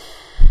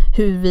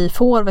hur vi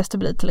får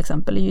vestibulit till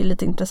exempel är ju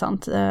lite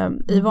intressant.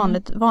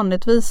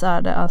 Vanligtvis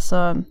är det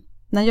alltså,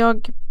 när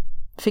jag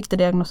fick det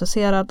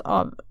diagnostiserat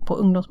på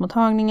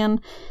ungdomsmottagningen,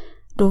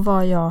 då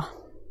var jag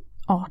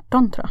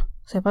 18 tror jag.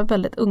 Så jag var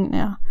väldigt ung när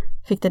jag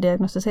fick det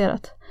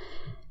diagnostiserat.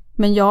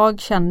 Men jag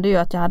kände ju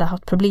att jag hade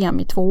haft problem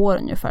i 2 år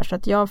ungefär. Så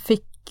att jag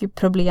fick ju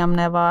problem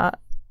när jag var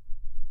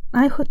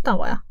 17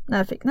 var jag. När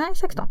jag fick,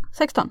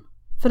 16.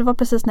 För det var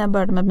precis när jag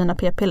började med mina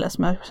p-piller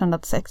som jag kände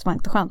att sex var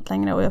inte skönt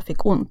längre och jag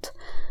fick ont.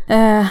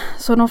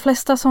 Så de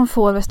flesta som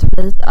får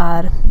vestibulit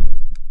är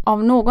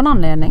av någon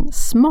anledning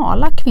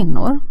smala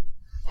kvinnor,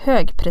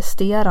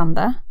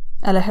 högpresterande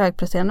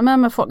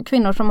men med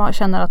kvinnor som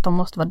känner att de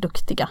måste vara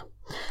duktiga.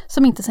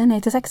 Som inte säger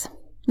nej till sex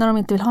när de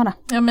inte vill ha det.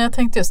 Ja, men jag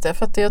tänkte just det,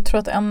 för att jag tror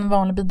att en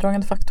vanlig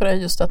bidragande faktor är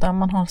just att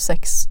man har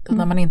sex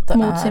när man inte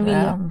mot sin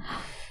vilja.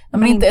 När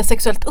man inte är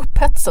sexuellt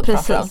upphetsad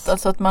framförallt.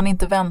 Alltså att man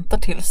inte väntar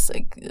tills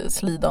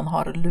slidan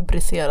har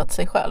lubricerat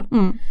sig själv.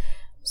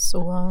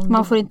 Så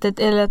man får inte,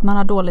 eller att man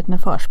har dåligt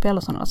med förspel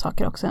och sådana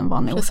saker också, en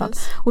vanlig orsak.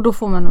 Och då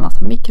får man en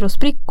massa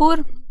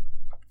mikrosprickor.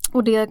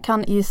 Och det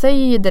kan i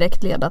sig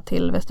direkt leda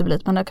till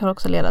vestibulit, men det kan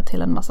också leda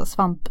till en massa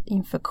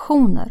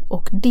svampinfektioner.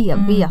 Och det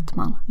vet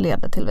man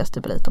leder till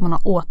vestibulit om man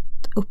har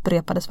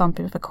upprepade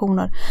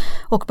svampinfektioner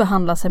och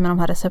behandlar sig med de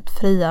här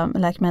receptfria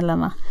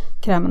läkemedlen,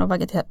 krämen och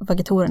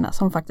vagitorerna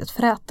som faktiskt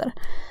fräter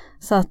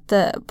så att,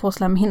 på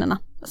slemhinnorna.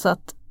 Så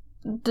att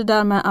det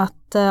där med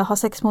att ha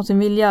sex mot sin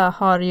vilja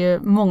har ju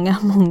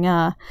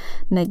många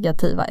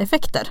negativa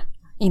effekter.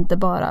 Inte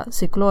bara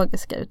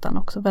psykologiska utan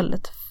också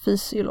väldigt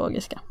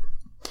fysiologiska.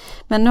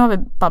 Men nu har vi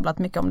babblat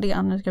mycket om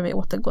det. Nu ska vi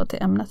återgå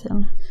till ämnet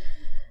igen.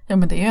 Ja,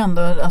 men det är ju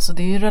ändå, alltså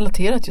det är ju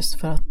relaterat just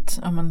för att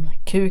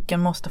kuken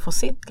måste få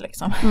sitt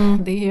liksom.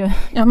 Det är ju...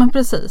 Ja, men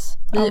precis.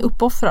 Vi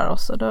uppoffrar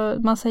oss och då,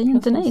 man säger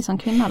inte nej som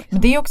kvinna. Liksom.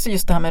 Men det är också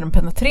just det här med den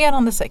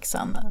penetrerande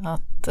sexen.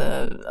 Att,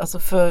 alltså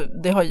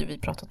för det har ju vi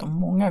pratat om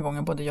många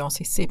gånger, både jag och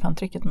Cissi i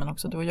Pentricket, men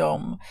också du och jag,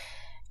 om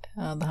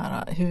det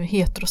här hur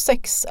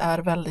heterosex är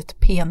väldigt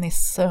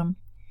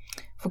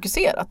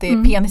penisfokuserat. Det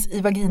är penis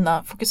i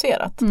vagina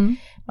fokuserat.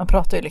 Man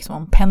pratar ju liksom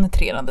om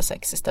penetrerande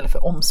sex istället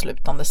för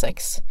omslutande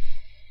sex.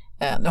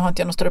 Nu har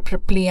inte jag något större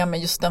problem med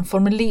just den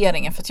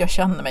formuleringen, för att jag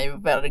känner mig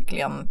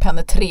verkligen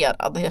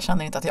penetrerad. Jag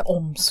känner inte att jag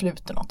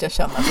omsluter något. Jag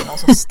känner att det är någon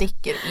som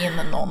sticker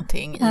in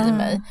någonting i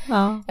mig.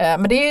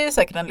 Men det är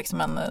säkert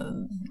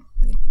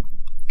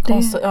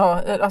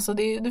alltså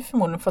det är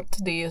förmodligen för att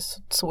det är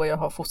så jag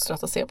har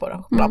fostrat att se på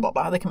det. Bla, bla,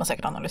 bla. Det kan man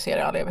säkert analysera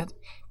i all evighet.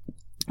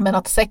 Men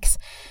att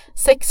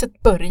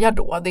sexet börjar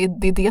då, det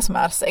är det som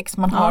är sex.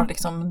 Man har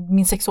liksom,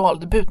 min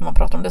sexualdebut, när man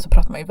pratar om det så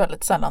pratar man ju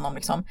väldigt sällan om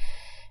liksom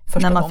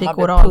första när man gången fick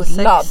man blev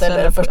pullad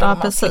eller första gången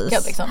man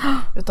slickad liksom.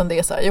 Utan det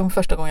är så här,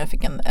 första gången jag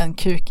fick en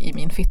kuk i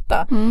min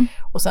fitta.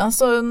 Och sen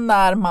så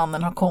när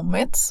mannen har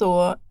kommit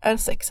så är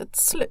sexet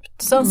slut.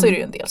 Sen så är det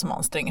ju en del som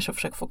anstränger sig och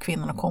försöker få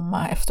kvinnan att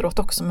komma efteråt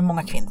också. Men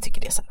många kvinnor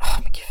tycker det är så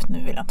här, men gud,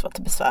 nu vill jag inte vara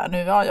till besvär.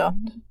 Nu,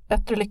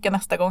 bättre lycka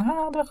nästa gång.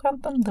 Det var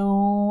skönt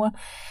ändå.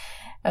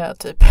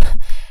 Typ.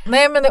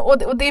 Nej, men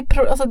och det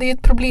är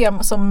ett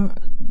problem som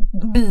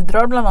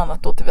bidrar bland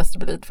annat då till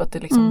vestibulit, för att det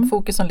liksom,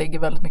 fokusen ligger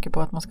väldigt mycket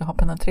på att man ska ha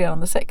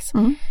penetrerande sex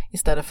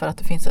istället för att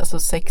det finns, alltså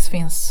sex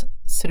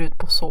ser ut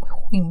på så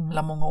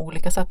himla många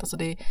olika sätt. Alltså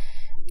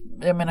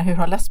jag menar, hur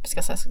har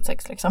lesbiska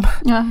sex liksom?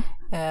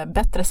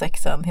 Bättre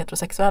sex än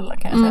heterosexuella,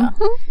 kan jag säga.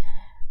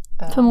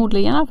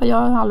 Förmodligen, för jag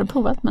har aldrig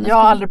provat. Men jag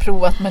har aldrig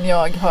provat, men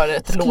jag har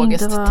ett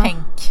logiskt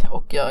tänk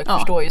och jag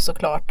förstår ju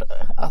såklart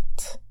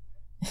att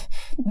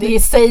det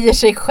säger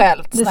sig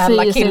självt.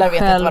 Snälla killar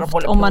vet inte vad de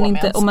håller på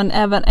med. Om man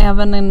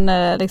även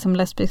en liksom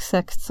lesbisk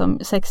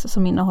sex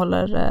som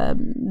innehåller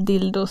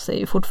dildos är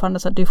ju fortfarande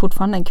så att det är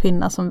fortfarande en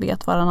kvinna som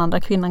vet vad den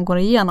andra kvinnan går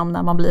igenom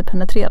när man blir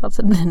penetrerad,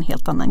 så det blir en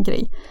helt annan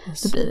grej.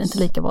 Det blir inte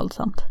lika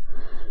våldsamt.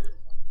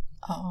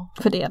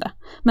 För det är det.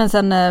 Men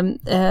sen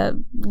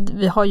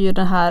vi har ju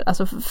den här,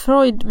 alltså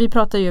Freud, vi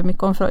pratar ju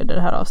mycket om Freud i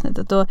det här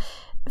avsnittet, och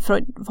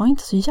Freud var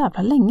inte så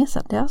jävla länge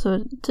sedan. Det är alltså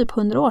typ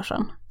 100 år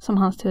sedan som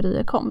hans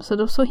teorier kom. Så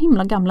då så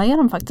himla gamla är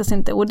de faktiskt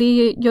inte. Och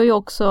det gör ju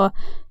också,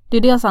 det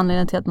är deras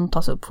anledning till att de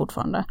tas upp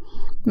fortfarande.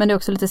 Men det är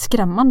också lite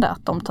skrämmande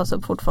att de tas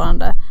upp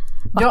fortfarande.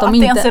 Att det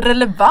ens är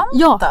relevanta.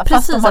 Ja,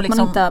 precis.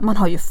 Fast Att man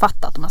har ju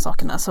fattat de här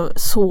sakerna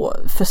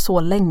för så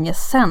länge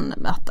sedan.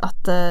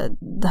 Att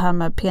det här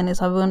med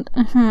penisavund,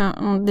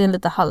 det är en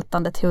lite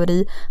haltande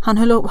teori. Han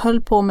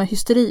höll på med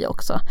hysteri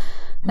också.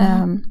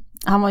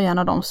 Han var ju en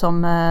av dem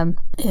som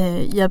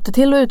hjälpte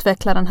till att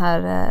utveckla den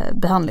här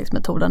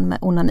behandlingsmetoden med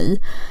onani.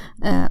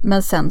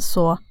 Men sen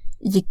så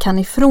gick han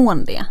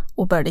ifrån det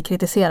och började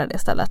kritisera det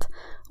istället.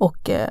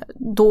 Och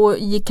då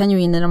gick han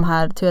ju in i de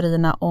här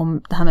teorierna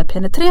om det här med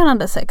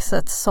penetrerande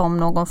sexet som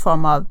någon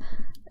form av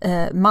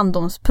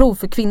mandomsprov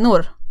för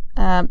kvinnor.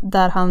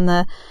 Där han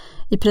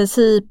i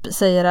princip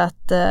säger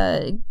att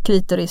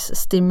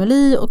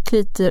klitorisstimuli och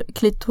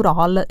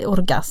klitoral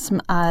orgasm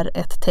är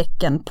ett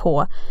tecken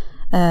på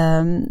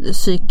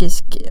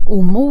psykisk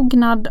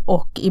omognad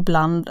och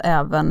ibland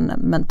även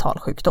mental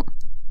sjukdom.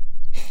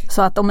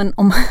 Så att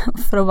om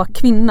för att vara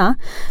kvinna,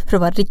 för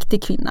att vara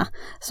riktig kvinna,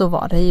 så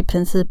var det i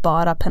princip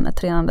bara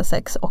penetrerande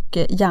sex och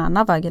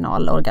gärna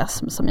vaginal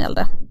orgasm som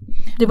gällde.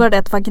 Det var det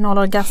att vaginal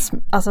orgasm,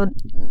 alltså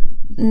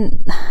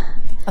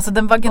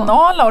den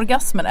vaginala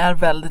orgasmen är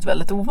väldigt,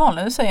 väldigt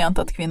ovanlig. Nu säger jag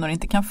inte att kvinnor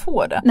inte kan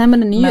få det. Nej,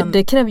 men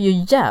det kräver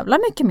ju jävla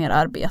mycket mer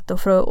arbete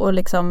för att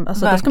liksom,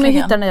 alltså då ska man ju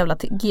hitta den jävla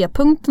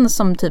G-punkten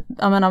som typ,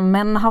 jag menar,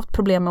 män har haft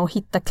problem med att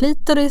hitta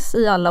klitoris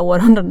i alla år.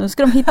 Nu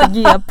ska de hitta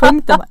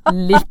G-punkten.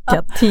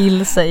 Lycka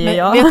till, säger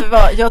jag. Vet du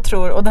vad, jag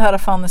tror, och det här har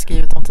Fanny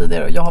skrivit om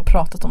tidigare och jag har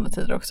pratat om det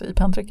tidigare också i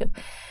Pentricket,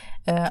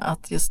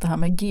 att just det här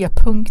med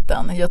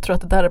G-punkten, jag tror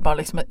att det där är bara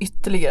liksom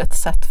ytterligare ett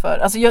sätt för,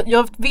 alltså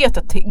jag vet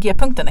att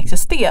G-punkten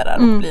existerar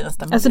och blir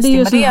nästan alltså det är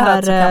ju sån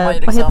här, så kan man ju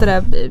liksom, vad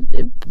heter det,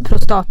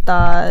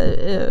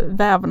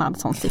 prostatavävnad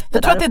som sitter.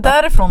 Jag tror att det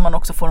är därifrån man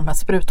också får de här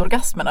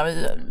sprutorgasmerna.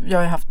 Jag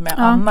har ju haft med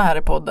Anna här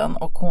i podden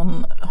och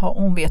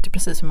hon vet ju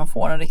precis hur man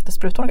får en riktig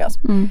sprutorgasm.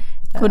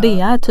 Och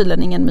det är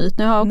tydligen ingen myt.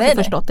 Nu har jag också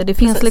förstått det. Det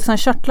finns liksom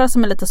körtlar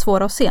som är lite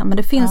svåra att se, men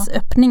det finns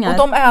öppningar. Och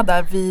de är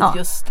där vid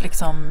just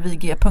liksom vid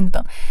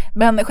G-punkten.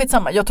 Men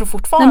skitsamma, jag tror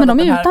fortfarande. Nej, men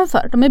de är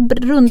utanför. De är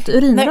runt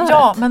urinröret. Nej,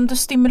 ja, men du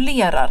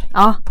stimulerar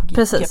på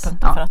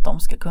G-punkten för att de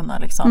ska kunna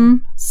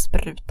liksom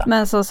spruta.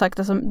 Men som sagt,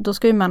 alltså, då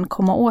ska ju män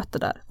komma åt det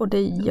där. Och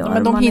det gör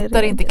men de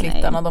hittar inte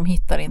klittan och de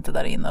hittar inte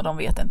där inne och de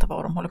vet inte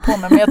vad de håller på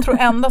med. Men jag tror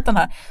ändå att den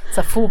här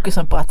så här,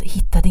 fokusen på att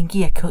hitta din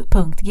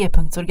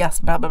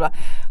G-punktsorgasm bla bla bla,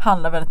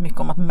 handlar väldigt mycket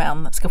om att män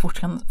man ska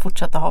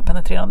fortsätta ha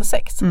penetrerande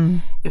sex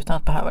utan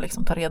att behöva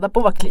liksom ta reda på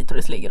var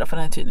klitoris ligger då, för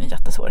den är tydligen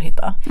jättesvår att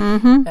hitta.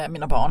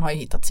 Mina barn har ju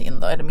hittat sin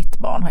då, eller mitt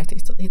barn har ju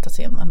hittat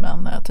sin,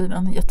 men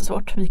tydligen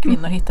jättesvårt. Vi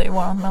kvinnor hittar ju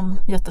våran, men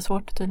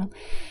jättesvårt tydligen.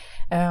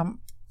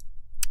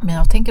 Men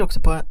jag tänker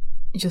också på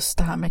just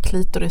det här med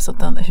klitoris,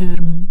 att hur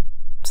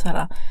så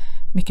här,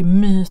 mycket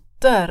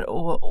myter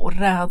och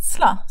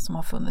rädsla som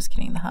har funnits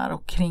kring det här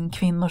och kring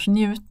kvinnors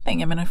njutning.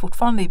 Jag menar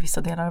fortfarande i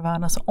vissa delar av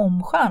världen så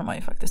omskär man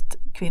ju faktiskt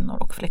kvinnor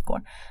och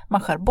flickor.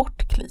 Man skär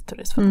bort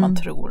klitoris för att man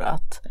tror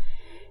att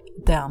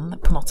den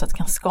på något sätt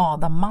kan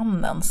skada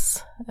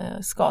mannens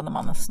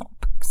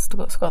snopp,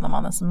 skada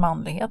mannens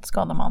manlighet,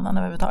 skada mannen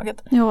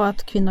överhuvudtaget. Ja,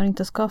 att kvinnor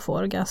inte ska få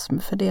orgasm,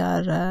 för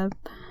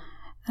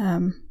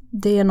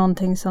det är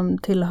någonting som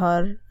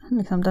tillhör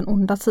liksom den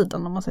onda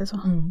sidan, om man säger så.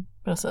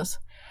 Precis.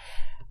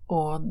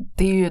 Och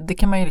det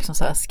kan man ju liksom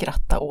så här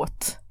skratta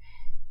åt,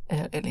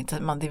 eller inte,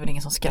 det är väl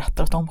ingen som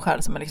skrattar åt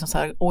omskärelse, men liksom så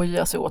här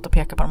oja sig åt och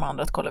peka på de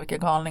andra att kolla vilka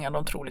galningar,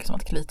 de tror liksom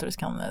att klitoris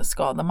kan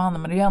skada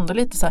mannen, men det är ju ändå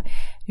lite så här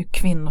hur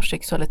kvinnors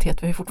sexualitet,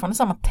 vi har ju fortfarande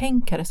samma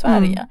tänk här i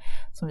Sverige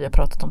som vi har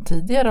pratat om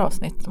tidigare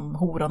avsnitt, om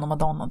horan och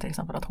madonnan till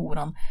exempel, att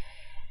horan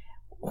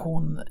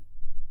hon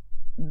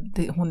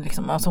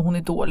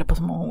är dålig på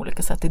så många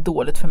olika sätt. Det är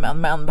dåligt för män.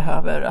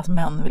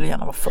 Män vill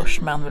gärna vara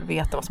först. Män vill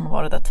veta vad som har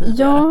varit där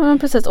tidigare. Ja,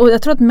 precis. Och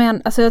jag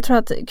tror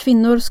att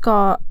kvinnor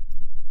ska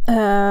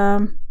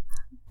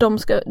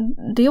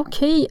det är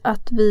okej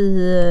att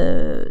vi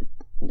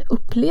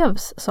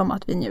upplevs som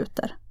att vi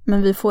njuter.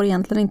 Men vi får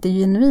egentligen inte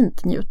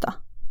genuint njuta.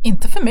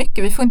 Inte för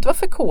mycket. Vi får inte vara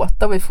för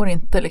kåta och vi får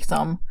inte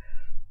liksom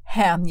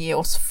hänge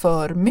oss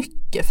för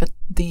mycket, för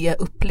det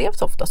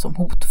upplevs ofta som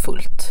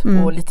hotfullt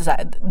och lite så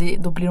här,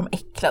 då blir de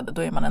äcklade,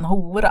 då är man en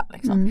hora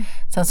liksom.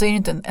 Sen så är det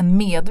inte en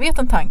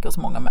medveten tanke hos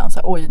många män så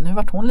här, oj, nu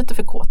vart hon lite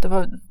för kåt, det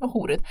var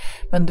horigt,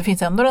 men det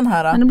finns ändå den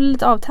här, men det blir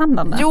lite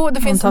avtändande. Jo,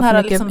 det finns den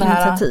här liksom, det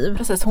här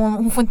precis,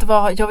 hon får inte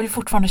vara, jag vill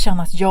fortfarande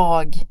känna att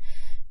jag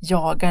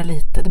jagar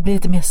lite, det blir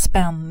lite mer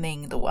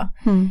spänning då.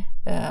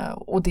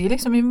 Och det är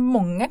liksom ju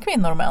många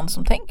kvinnor och män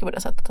som tänker på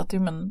det sättet, att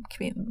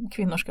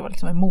kvinnor ska vara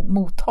liksom en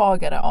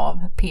mottagare av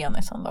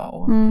penisen då,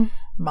 och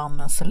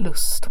mannens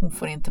lust, hon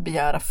får inte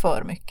begära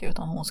för mycket,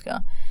 utan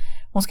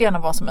hon ska gärna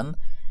vara som en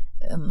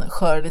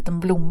skör liten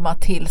blomma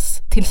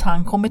tills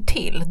han kommer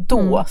till,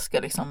 då ska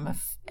liksom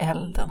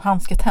han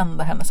ska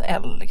tända hennes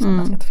eld liksom,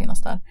 den ska inte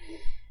finnas där.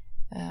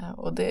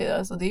 Och det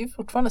är ju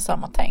fortfarande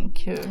samma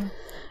tänk.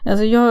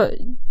 Alltså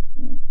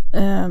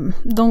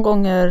de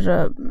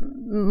gånger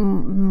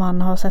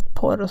man har sett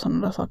porr och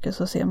sådana saker,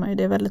 så ser man ju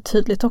det väldigt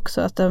tydligt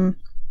också, att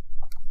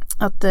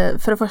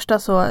för det första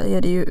så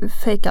är det ju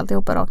fake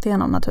alltihopa rakt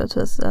igenom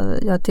naturligtvis.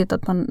 Jag har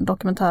tittat på en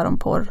dokumentär om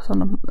porr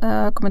som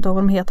jag kommer inte ihåg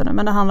vad de heter nu,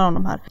 men det handlar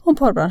om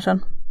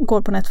porrbranschen.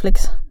 Går på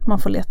Netflix, man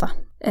får leta.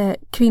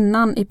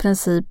 Kvinnan i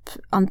princip,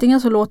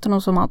 antingen så låter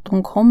hon som att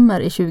hon kommer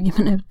i 20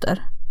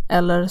 minuter,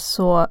 eller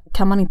så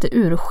kan man inte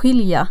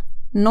urskilja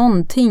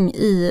någonting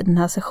i den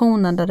här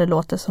sessionen där det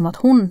låter som att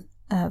hon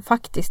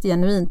faktiskt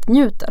genuint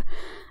njuter.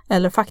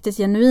 Eller faktiskt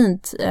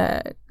genuint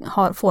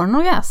får en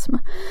orgasm.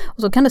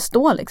 Och så kan det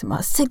stå liksom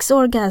 6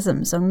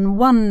 orgasms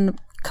and 1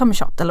 cum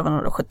shot, eller vad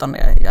det är, 17,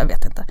 jag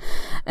vet inte.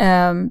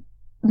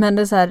 Men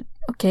det är så här,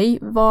 okej,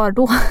 var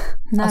då?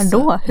 När alltså,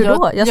 då? Hur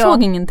då? Jag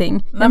såg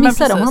ingenting. Jag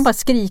missade det. Hon har bara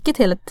skrikit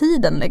hela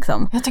tiden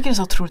liksom. Jag tycker det är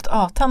så otroligt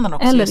avtändande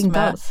också. Eller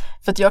inte alls.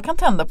 För att jag kan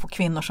tända på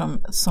kvinnor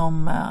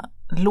som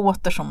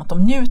låter som att de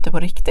njuter på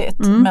riktigt.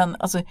 Men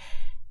alltså,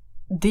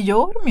 det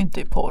gör de ju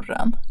inte i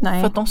porren.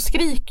 Nej. För att de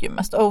skriker ju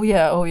mest. Oh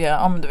yeah.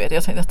 Ja, men du vet,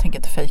 jag tänker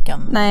inte fejka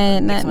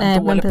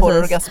en dålig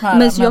porrorgasm här.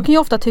 Men jag kan ju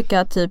ofta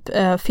tycka att typ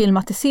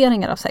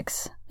filmatiseringar av sex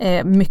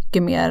är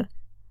mycket mer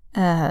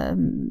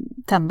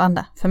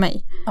tändande för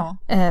mig. Ja.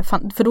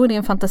 För då är det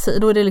en fantasi.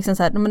 Då är det liksom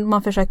så här,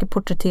 man försöker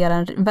porträttera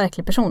en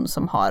verklig person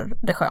som har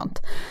det skönt.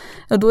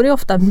 Och då är det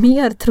ofta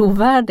mer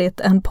trovärdigt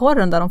än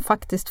porren där de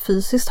faktiskt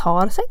fysiskt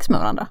har sex med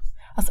varandra.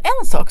 Alltså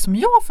en sak som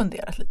jag har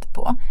funderat lite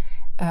på,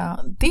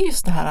 det är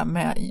just det här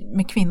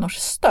med kvinnors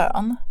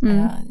stön.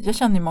 Jag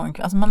känner ju många,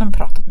 alltså man har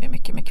pratat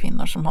mycket med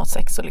kvinnor som har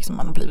sex och liksom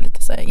man har blivit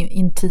lite så här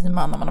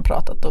intima när man har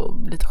pratat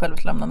och lite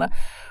självutlämnande.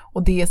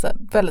 Och det är så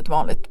väldigt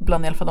vanligt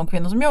bland i alla fall de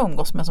kvinnor som jag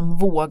umgås med som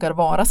vågar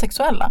vara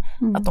sexuella.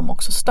 Att de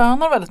också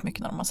stönar väldigt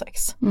mycket när de har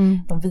sex.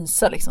 De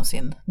visar liksom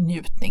sin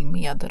njutning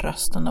med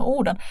rösten och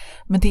orden.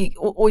 Men det,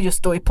 och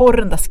just då i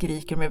porren där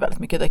skriker de väldigt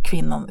mycket. Där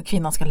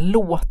kvinnan ska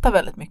låta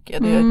väldigt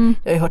mycket. Jag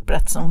har ju hört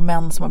berättelser om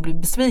män som har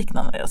blivit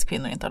besvikna när deras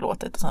kvinnor inte har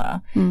låtit.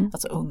 Sådana,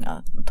 alltså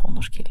unga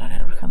tonårskillar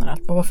är det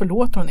generellt. Men varför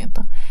låter hon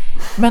inte?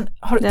 Men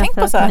har du tänkt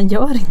på så här? Man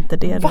gör inte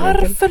det.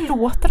 Varför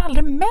låter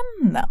aldrig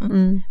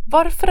männen?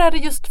 Varför är det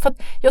just för att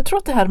jag tror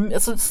att det här,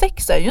 alltså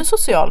sex är ju en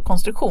social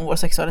konstruktion, vår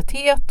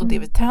sexualitet och det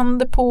vi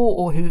tänder på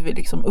och hur vi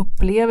liksom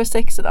upplever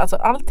sexet, alltså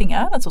allting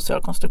är en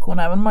social konstruktion,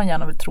 även om man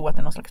gärna vill tro att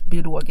det är någon slags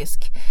biologisk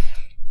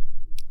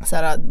så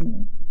här,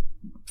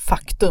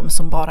 faktum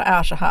som bara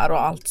är så här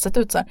och allt sett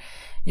ut så här.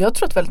 Jag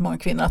tror att väldigt många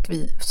kvinnor, att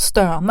vi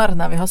stönar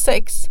när vi har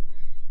sex,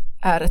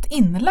 är ett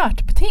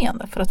inlärt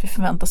beteende för att vi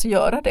förväntas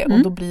göra det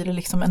och då blir det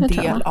liksom en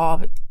del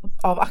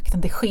av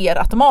akten, det sker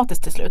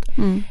automatiskt till slut.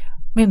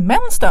 Men män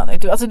stönar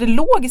ju. Alltså det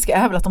logiska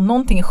är väl att om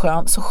någonting är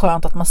skönt, så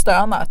skönt att man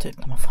stönar, typ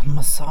när man får en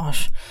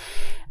massage.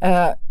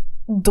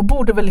 Då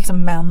borde väl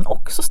liksom män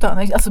också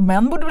stöna. Alltså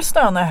män borde väl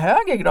stöna i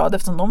högre grad,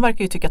 eftersom de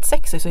verkar ju tycka att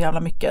sex är så jävla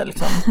mycket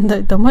liksom.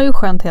 De har ju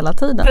skönt hela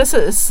tiden.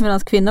 Precis. Medan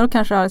kvinnor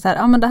kanske har så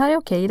här, men det här är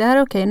okej, det här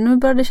är okej. Nu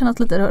börjar det kännas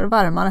lite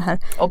varmare här.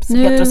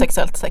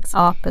 Heterosexuellt sex.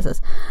 Ja, precis.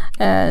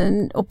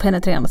 Och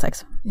penetrerande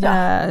sex.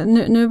 Ja.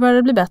 Nu börjar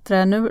det bli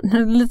bättre. Nu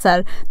är det lite så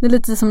här, det är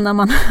lite som när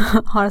man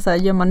har så här,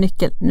 gör man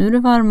nyckel. Nu är det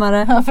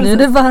varmare, nu är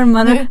det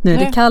varmare, nu är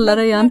det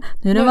kallare igen,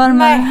 nu är det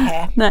varmare.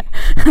 Nej.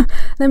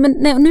 Nej,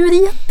 nu är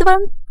det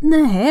jättevarmt.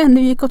 Nej,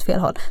 nu gick åt fel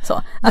håll.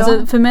 Så.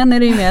 Alltså för män är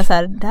det ju mer så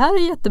här, det här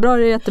är jättebra,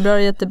 det är jättebra,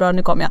 det är jättebra,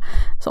 nu kommer jag.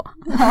 Så.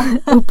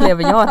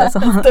 Upplever jag det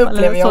som. Det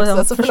upplever jag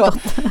också, så förlåt.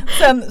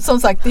 Sen som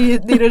sagt, det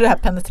är det här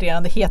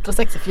penetrerande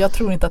heterosexet, för jag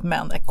tror inte att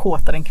män är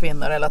kåtare än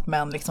kvinnor, eller att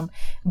män liksom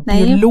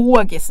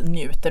biologiskt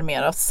njuter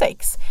mer av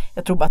sex.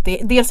 Jag tror bara att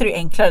dels är det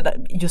enklare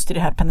just i det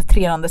här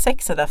penetrerande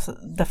sexet,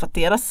 därför att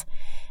deras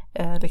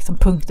liksom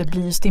punkter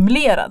blir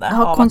stimulerade.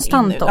 Ja,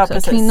 konstant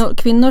också. Ja,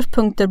 kvinnors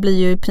punkter blir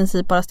ju i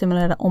princip bara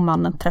stimulerade om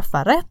mannen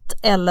träffar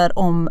rätt, eller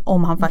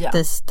om han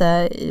faktiskt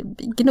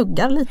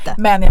gnuggar lite.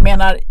 Men jag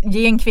menar,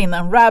 ge en kvinna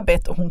en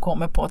rabbit och hon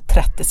kommer på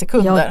 30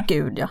 sekunder. Ja,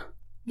 gud ja.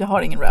 Jag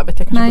har ingen rabbit.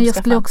 Jag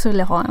skulle också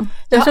vilja ha en.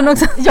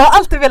 Jag har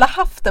alltid velat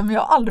haft den, men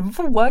jag har aldrig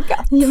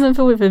vågat. Ja, men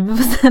får vi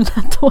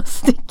beställa 2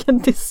 stycken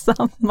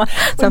tillsammans?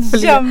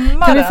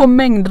 Kan vi få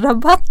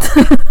mängdrabatt?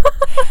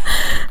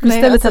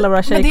 Beställer till alla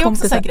våra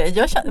tjejkompisar. Men det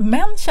är också så grej.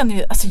 Män känner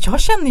ju, alltså jag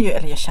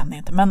känner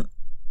inte, men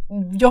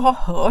jag har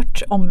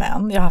hört om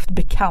män, jag har haft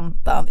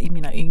bekanta i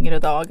mina yngre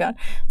dagar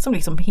som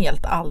liksom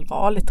helt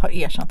allvarligt har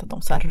erkänt att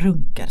de så här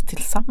runkar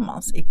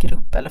tillsammans i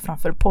grupp eller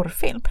framför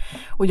porrfilm.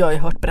 Och jag har ju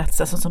hört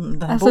berättelser som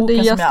den här boken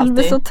som jag skulle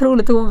bli så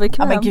otroligt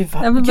obekväm. Jag vill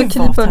bara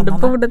krypa under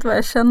bordet vad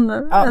jag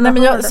känner.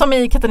 Ja, som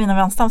i Katarina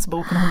Wenstams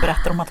bok, när hon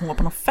berättar om att hon var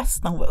på någon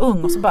fest när hon var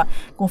ung, och så bara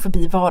går hon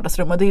förbi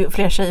vardagsrum, och det är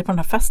flera tjejer på den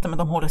här festen, men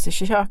de håller sig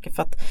i köket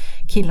för att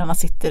killarna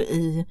sitter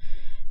i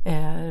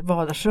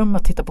vardagsrum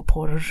och tittar på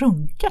porr och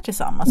runkar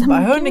tillsammans. Bara,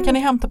 hörni, kan ni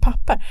hämta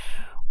papper?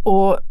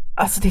 Och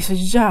alltså det är så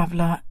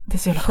jävla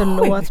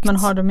Förlåt, sjukt. Men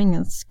har de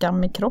ingen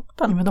skam i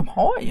kroppen? Ja, men de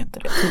har ju inte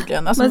det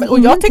tydligen. Alltså, och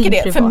jag tycker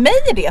det, för mig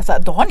är det så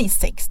här, då har ni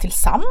sex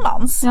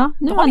tillsammans. Ja,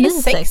 nu då har ni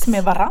sex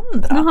med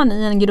varandra. Nu har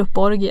ni en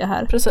grupporgie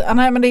här. Precis.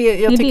 Nej, men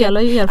jag ni tycker,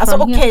 delar ju alltså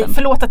okej,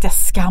 förlåt att jag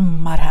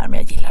skammar här, men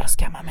jag gillar att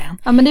skamma män.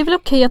 Ja, men det är väl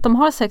okej att de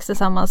har sex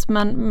tillsammans,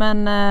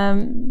 men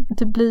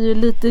det blir ju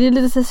lite, det är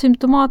lite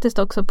symptomatiskt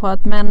också på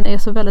att män är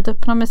så väldigt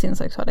öppna med sin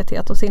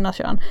sexualitet och sina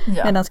kön,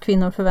 medan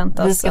kvinnor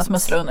förväntas vi ska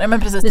smussla under. Men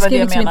precis, vi ska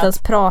liksom inte ens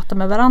prata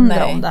med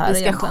varandra om det här. Vi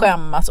ska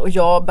skämmas, och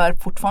jag bär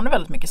fortfarande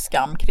väldigt mycket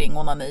skam kring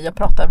onani. Jag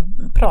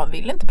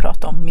vill inte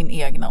prata om min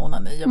egna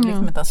onani. Jag vill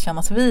liksom inte ens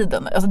kännas vid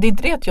den. Alltså det är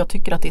inte det att jag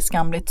tycker att det är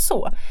skamligt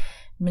så,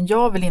 men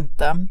jag vill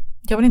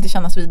inte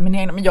kännas vid min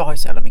egna, men jag har ju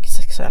så jävla mycket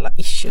sexuella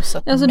issues, så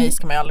att mig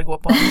ska man ju aldrig gå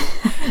på.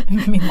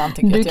 Min man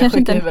tycker du att jag kanske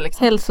inte är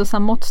liksom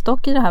hälsosam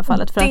måttstock i det här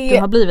fallet, för att du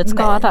har blivit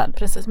skadad. Nej,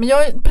 precis. Men jag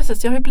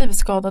har ju blivit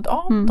skadad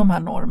av de här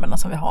normerna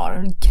som vi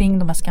har kring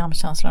de här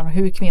skamkänslorna och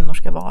hur kvinnor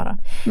ska vara.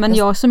 Men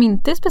jag som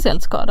inte är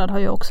speciellt skadad har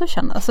ju också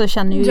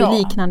känner ju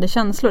liknande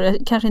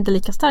känslor. Kanske inte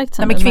lika starkt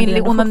som men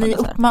kvinnlig onani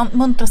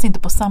uppmuntras inte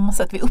på samma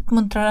sätt. Vi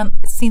uppmuntrar den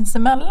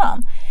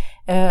sinsemellan.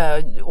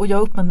 Och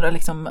jag uppmuntrar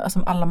liksom, alltså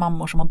alla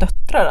mammor som har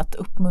döttrar, att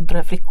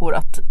uppmuntra flickor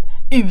att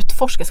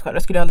utforska sig själva.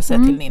 Jag skulle aldrig säga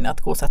till Nina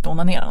att gå och sätta och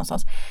onanera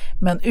någonstans,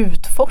 men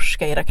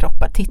utforska era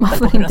kroppar, titta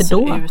på hur den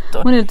ser ut.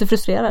 Hon är lite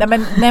frustrerad.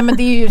 Nej, men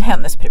det är ju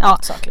hennes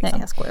privatsak. Liksom. Nej,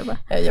 jag skojar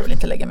bara. Jag vill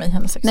inte lägga mig i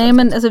hennes sexualitet.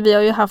 Nej, men alltså, vi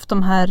har ju haft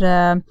de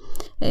här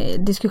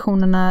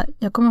diskussionerna.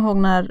 Jag kommer ihåg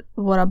när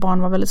våra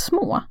barn var väldigt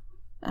små.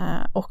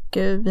 Och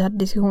vi hade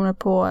diskussioner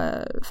på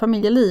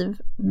familjeliv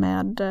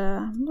med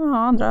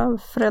andra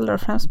föräldrar,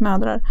 främst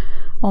mödrar,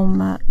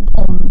 om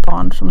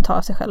barn som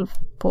tar sig själv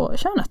på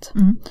könet.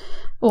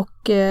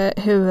 Och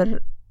hur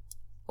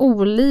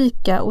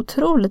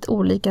otroligt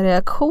olika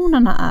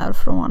reaktionerna är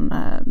från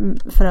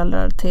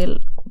föräldrar till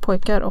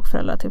pojkar och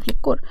föräldrar till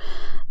flickor.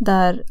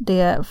 Där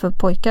det för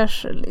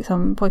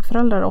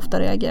pojkföräldrar ofta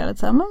reagerar lite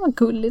så här, men vad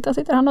gulligt, där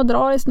sitter han och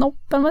drar i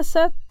snoppen med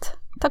sätt.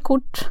 Ta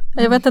kort.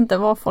 Jag vet inte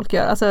vad folk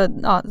gör. Alltså,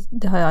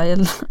 det har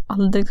jag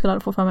aldrig skulle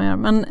få för mig att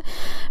göra.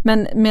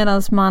 Men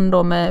medan man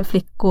då med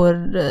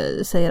flickor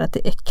säger att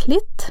det är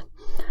äckligt.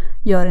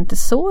 Gör inte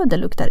så, det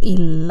luktar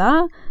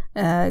illa.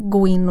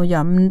 Gå in och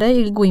göm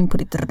dig, gå in på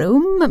ditt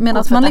rum.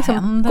 Medan man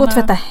liksom går och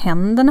tvätta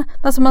händerna.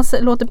 Alltså man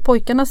låter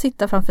pojkarna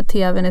sitta framför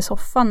tvn i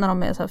soffan när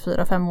de är så här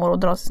 4-5 år och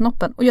drar sig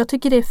snoppen. Och jag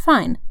tycker det är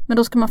fine. Men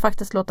då ska man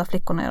faktiskt låta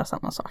flickorna göra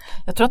samma sak.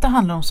 Jag tror att det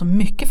handlar om så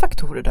mycket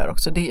faktorer där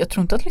också. Jag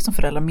tror inte att liksom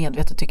föräldrar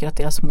medvetet tycker att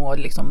deras små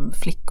liksom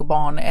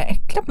flickobarn är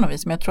äckliga på något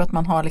vis. Men jag tror att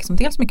man har liksom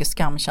dels mycket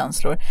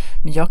skamkänslor.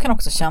 Men jag kan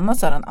också känna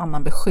så här en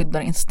annan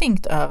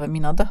beskyddarinstinkt över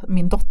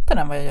min dotter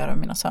än vad jag gör över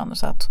mina söner.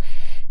 Så att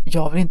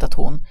jag vill inte att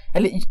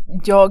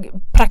jag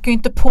prackar ju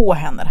inte på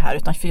henne det här,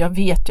 utan för jag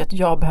vet ju att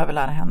jag behöver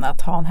lära henne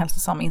att ha en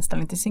hälsosam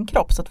inställning till sin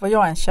kropp, så att vad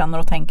jag än känner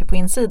och tänker på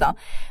insidan,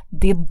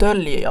 det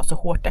döljer jag så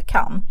hårt jag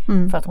kan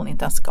för att hon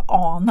inte ens ska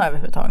ana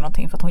överhuvudtaget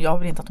någonting, för att jag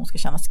vill inte att hon ska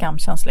känna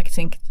skamkänsla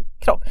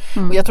kropp.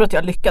 Och jag tror att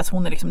jag lyckas,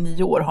 hon är liksom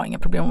 9 år och har inga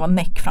problem att vara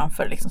näck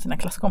framför liksom sina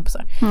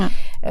klasskompisar.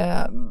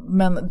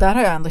 Men där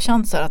har jag ändå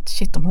känt så här att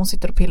shit, om hon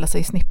sitter och pillar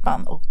sig i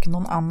snippan och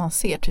någon annan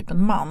ser typ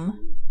en man,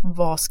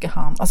 vad ska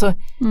han, alltså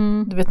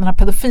du vet den här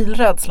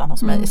pedofilrädslan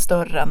hos mig är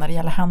större när det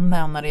gäller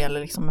henne och när det gäller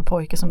liksom en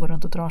pojke som går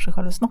runt och drar sig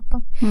själv i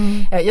snoppen.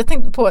 Jag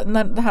tänkte på,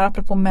 när det här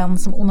apropå män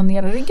som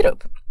onanerar i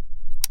grupp,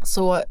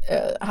 så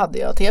hade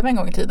jag tv en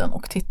gång i tiden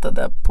och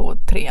tittade på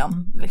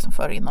 3:an liksom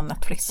före innan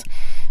Netflix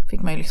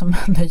fick man ju liksom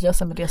nöja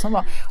sig med det som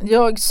var.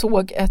 Jag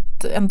såg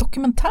en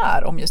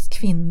dokumentär om just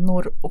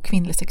kvinnor och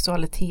kvinnlig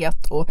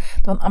sexualitet, och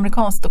det var en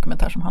amerikansk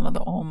dokumentär som handlade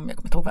om, jag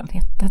kommer inte ihåg vad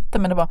den hette,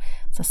 men det var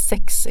så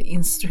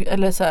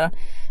här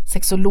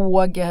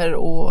sexologer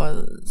och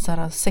så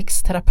här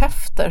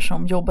sexterapeuter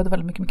som jobbade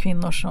väldigt mycket med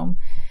kvinnor som,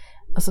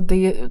 alltså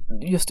det,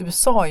 just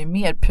USA är ju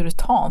mer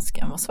puritansk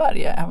än vad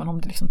Sverige, även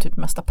om det liksom typ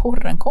mesta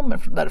porren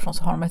kommer därifrån,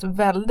 så har de ett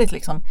väldigt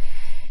liksom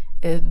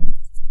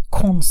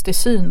konstig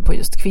syn på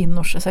just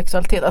kvinnors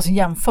sexualitet. Alltså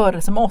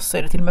jämförelse med oss så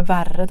är det till och med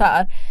värre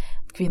där.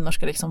 Kvinnor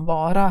ska liksom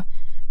vara,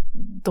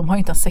 de har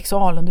inte ens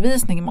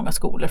sexualundervisning i många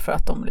skolor för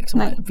att de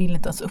liksom vill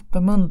inte ens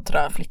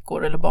uppmuntra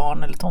flickor eller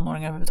barn eller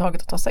tonåringar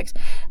överhuvudtaget att ha sex.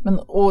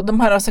 Och de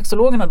här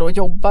sexologerna då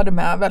jobbade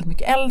med väldigt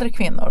mycket äldre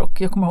kvinnor,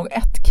 och jag kommer ihåg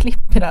ett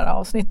klipp i det här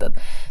avsnittet.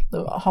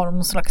 Då har de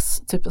någon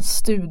slags typ en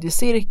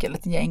studiecirkel,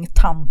 ett gäng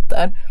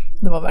tanter.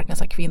 Det var verkligen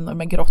så här kvinnor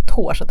med grått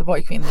hår, så att det var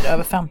ju kvinnor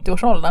över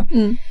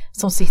 50-årsåldern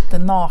som sitter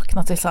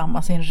nakna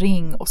tillsammans i en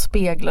ring och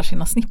speglar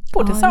sina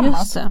snippor tillsammans.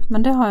 Just det.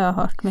 Men det har jag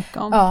hört mycket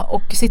om. Ja,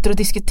 och sitter och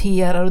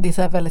diskuterar, och det är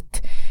så här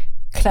väldigt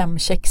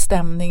klämkäck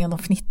stämning, och de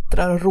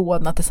fnittrar och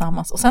rådnar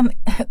tillsammans. Och sen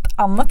ett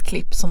annat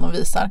klipp som de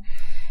visar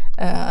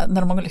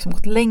när de har liksom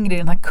gått längre i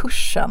den här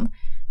kursen,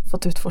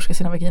 fått utforska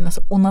sina vaginer,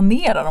 så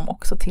onanerar de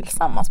också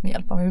tillsammans med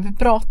hjälp av en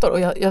vibrator. Och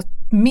jag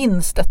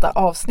minns detta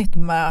avsnitt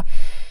med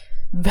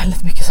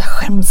väldigt mycket så här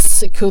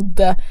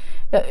skämskudde.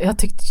 Jag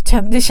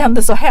tyckte det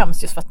kändes så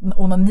hemskt, just för att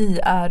onani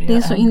är ju, det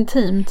är så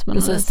intimt.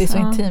 Precis, det är så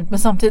intimt. Men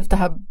samtidigt det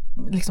här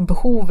liksom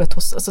behovet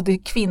hos, alltså det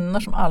är kvinnor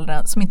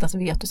som inte ens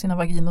vet hur sina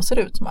vaginor ser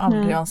ut, som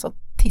aldrig ens har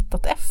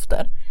tittat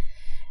efter.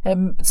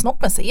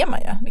 Snoppen ser man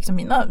ju. Liksom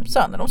mina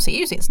söner, de ser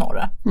ju sin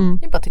snorre.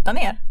 Det är bara att titta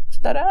ner.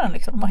 Så där är den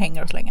liksom och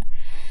hänger och slänger.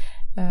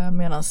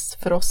 Medan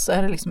för oss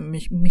är det liksom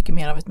mycket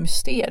mer av ett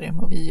mysterium,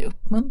 och vi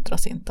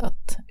uppmuntras inte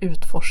att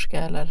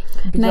utforska eller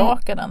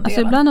bejaka den delen.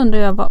 Alltså ibland undrar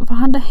jag, vad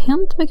hade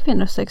hänt med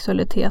kvinnors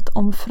sexualitet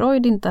om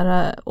Freud inte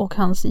hade, och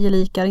hans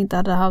gelikar inte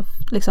hade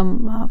haft,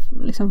 liksom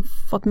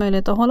fått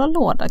möjlighet att hålla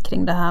låda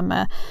kring det här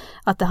med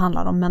att det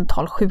handlar om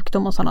mental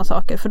sjukdom och sådana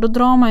saker. För då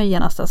drar man ju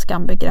genast det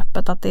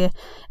skambegreppet att det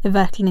är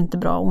verkligen inte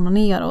bra att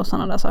onanera och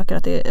sådana där saker.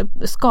 Att det är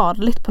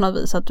skadligt på något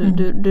vis, att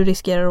du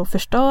riskerar att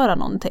förstöra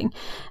någonting.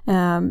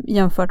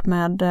 Jämfört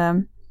med,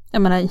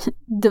 jag menar,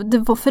 det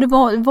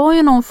var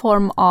ju någon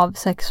form av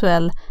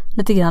sexuell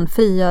lite grann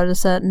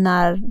frigörelse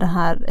när den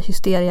här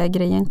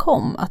hysteria-grejen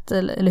kom,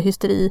 eller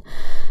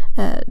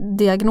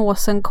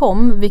hysteri-diagnosen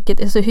kom,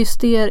 vilket, alltså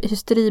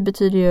hysteri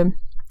betyder ju,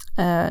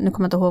 nu kommer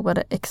jag inte ihåg vad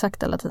det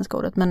exakta latinska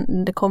ordet,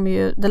 men det kommer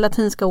ju, det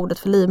latinska ordet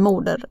för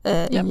livmoder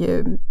är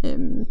ju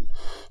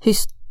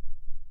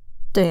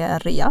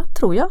hysteria,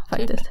 tror jag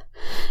faktiskt.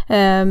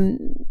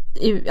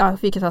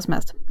 Vilket fall som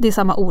helst. Det är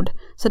samma ord.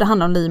 Så det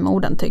handlar om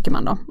livmodern, tycker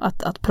man då.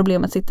 Att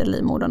problemet sitter i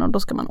livmodern, och då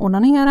ska man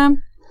onanera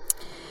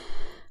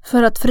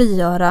för att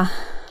frigöra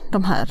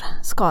de här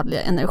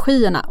skadliga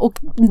energierna. Och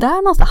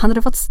där någonstans hade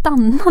det fått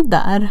stanna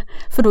där.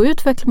 För då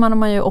utvecklar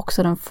man ju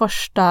också den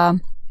första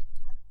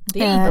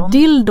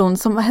dildon,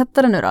 som, vad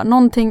hette det nu då?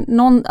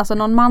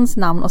 Någon mans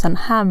namn och sen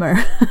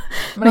Hammer.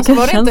 Men alltså,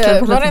 var det inte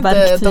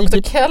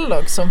Dr.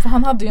 Kellogg som, för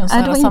han hade ju en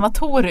sån här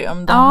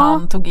sanatorium där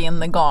han tog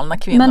in galna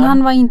kvinnor. Men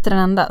han var inte den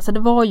enda, så det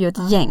var ju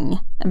ett gäng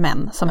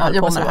män som höll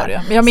på med det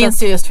här. Men jag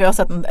minns ju just, för jag har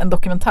sett en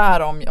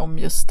dokumentär om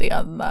just det.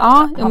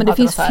 Men det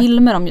finns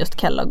filmer om just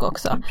Kellogg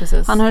också.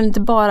 Precis. Han höll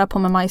inte bara på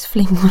med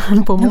majsflingor,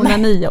 han på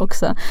onani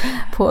också.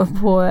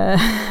 På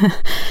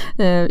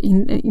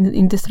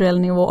industriell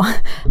nivå.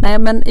 Nej,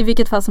 men i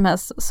vilket fall som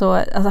helst, så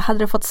alltså, hade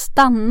det fått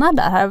stanna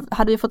där,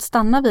 hade vi fått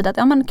stanna vid att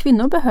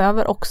kvinnor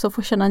behöver också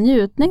få känna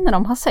njutning när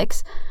de har sex.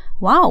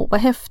 Wow, vad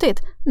häftigt.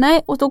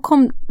 Nej, och då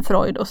kom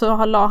Freud, och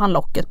så la han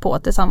locket på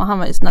tillsammans. Han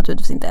var ju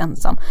naturligtvis inte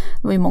ensam.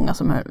 Det var ju många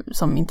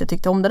som inte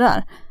tyckte om det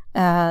där.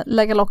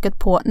 Lägga locket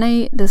på,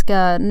 nej,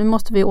 nu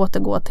måste vi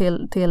återgå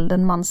till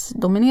den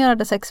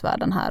mansdominerade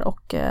sexvärlden här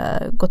och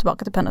gå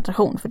tillbaka till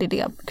penetration, för det är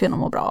det kvinnor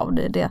mår bra av.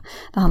 Det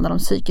handlar om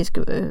psykisk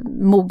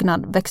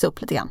mognad, växa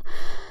upp lite grann.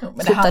 Jo,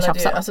 men det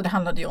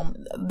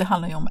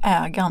handlar ju om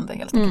ägande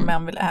helt enkelt.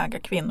 Män vill äga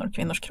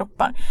kvinnors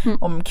kroppar.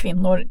 Om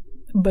kvinnor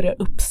börjar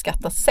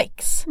uppskatta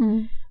sex,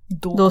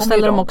 då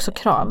ställer de också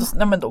krav.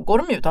 Men då går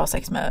de ut och har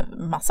sex med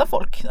massa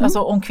folk.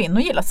 Alltså om kvinnor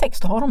gillar sex,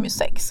 då har de ju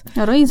sex.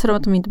 Ja, då inser de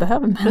att de inte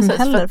behöver män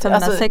heller. För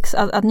alltså, sex,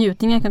 att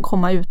njutningen kan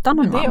komma utan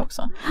en man. Det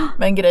också.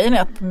 Men grejen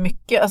är att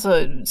mycket,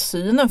 alltså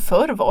synen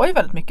förr var ju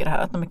väldigt mycket det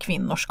här att de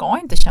kvinnor ska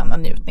inte känna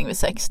njutning vid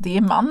sex. Det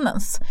är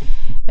mannens.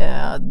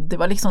 Det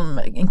var liksom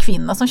en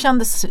kvinna som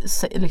kände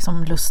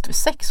liksom lust vid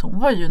sex. Hon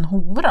var ju en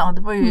hora.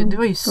 Det var ju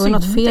syndigt. Det var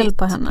något fel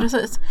på henne.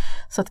 Precis.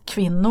 Så att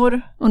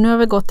kvinnor... Och nu har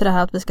vi gått till det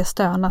här att vi ska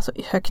stöna så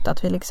högt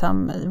att vi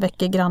liksom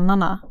väcker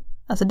grannarna.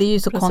 Alltså det är ju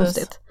så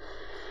konstigt.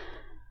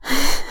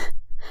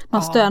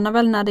 Man stönar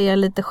väl när det är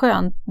lite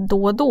skönt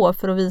då och då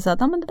för att visa att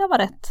men det där var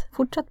rätt.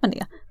 Fortsätt med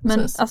det.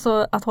 Men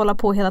alltså att hålla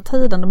på hela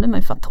tiden, då blir man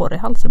ju fan torr i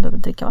halsen, behöver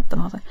dricka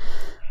vatten. Alltså.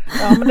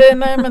 Ja,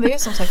 men det är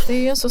som sagt, det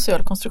är ju en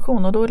social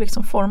konstruktion och då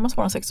liksom formas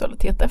vår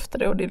sexualitet efter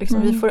det. Och det är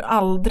liksom, vi får ju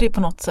aldrig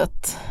på något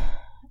sätt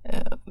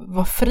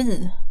vara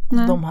fri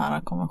de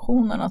här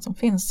konventionerna som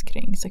finns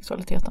kring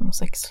sexualiteten och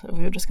sex och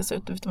hur det ska se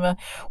ut.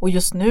 Och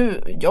just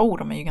nu, jag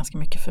oroar mig ju ganska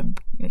mycket för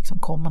liksom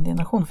kommande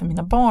generation, för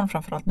mina barn,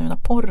 framförallt nu när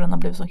porren har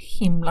blivit så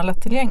himla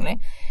lättillgänglig.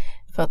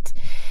 För att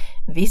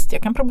visst,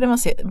 jag kan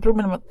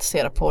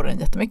problematisera porren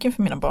jättemycket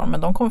för mina barn,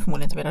 men de kommer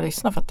förmodligen inte vilja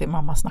lyssna för att det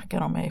mamma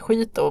snackar om är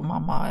skit och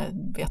mamma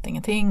vet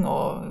ingenting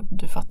och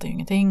du fattar ju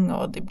ingenting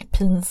och det blir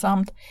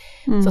pinsamt.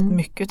 Så att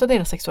mycket av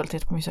deras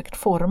sexualitet kommer ju säkert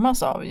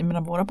formas av, jag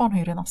menar våra barn har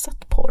ju redan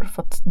sett porr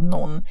för att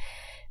någon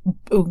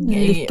unge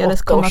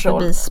lyckades komma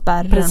förbi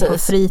spärren på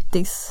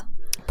fritids.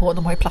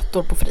 De har ju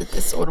plattor på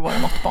fritids och det var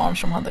något barn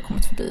som hade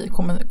kommit förbi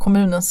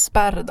kommunens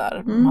spärr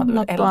där.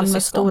 Något barn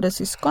med stora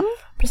syskon.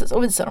 Precis,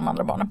 och visar de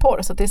andra barnen på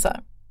det. Så det är så här,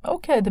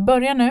 okej, det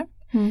börjar nu.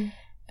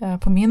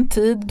 På min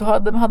tid, då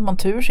hade man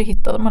tur så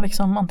hittade man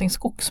liksom antingen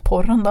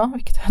skogsporren då,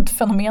 vilket är ett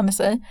fenomen i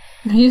sig.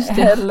 Just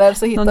det. Eller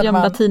så hittade de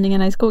gömda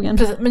tidningarna i skogen.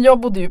 Precis, men jag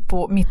bodde ju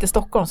mitt i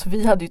Stockholm så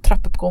vi hade ju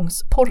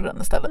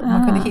trappuppgångsporren istället.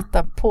 Man kunde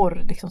hitta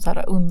porr liksom så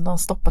här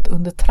undanstoppat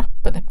under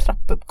trappen i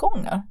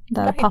trappuppgångar.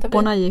 Där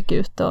papporna gick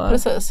ut och...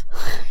 Precis.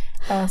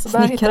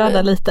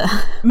 Snickrade lite.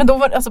 Men då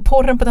var alltså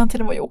porren på den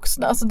tiden var ju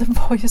också, alltså det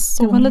var ju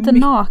så det var lite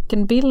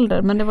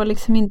nakenbilder, men det var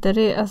liksom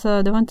inte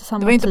alltså det var inte samma.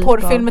 Det var inte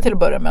porrfilmer till att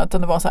börja med,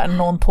 utan det var så här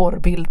någon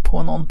porrbild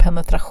på någon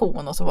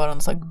penetration och så var det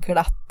en så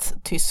glatt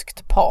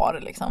tyskt par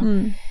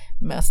liksom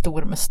med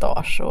stor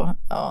mustasch och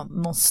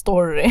någon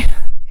story.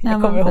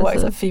 Jag kommer ihåg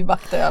så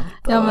Fibaktöl.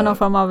 Ja, men någon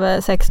form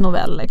av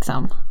sexnovell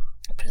liksom.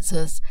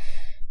 Precis.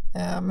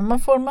 Men man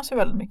formas ju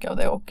väldigt mycket av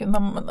det och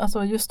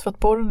alltså just för att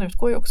porren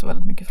utgår ju också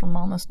väldigt mycket från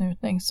mannens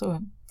njutning så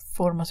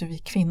formas ju vi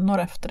kvinnor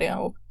efter det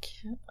och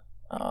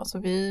så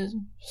vi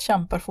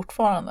kämpar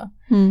fortfarande.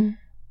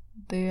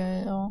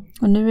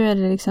 Och nu är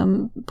det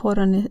liksom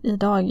porren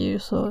idag är ju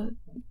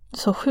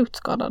så sjukt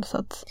skadad så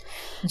att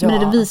men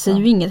det visar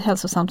ju inget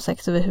hälsosamt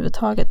sex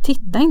överhuvudtaget.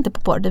 Titta inte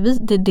på porr.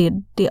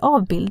 Det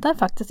avbildar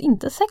faktiskt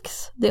inte sex.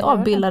 Det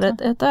avbildar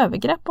ett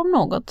övergrepp om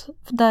något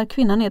där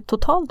kvinnan är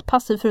totalt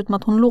passiv förutom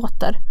att hon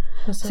låter.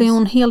 Precis. Så är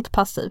hon helt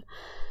passiv.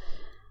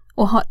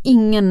 Och har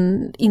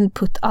ingen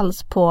input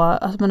alls på,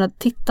 alltså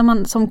tittar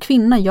man som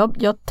kvinna,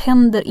 jag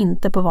tänder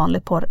inte på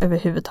vanlig porr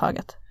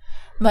överhuvudtaget.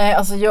 Nej,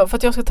 alltså för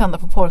att jag ska tända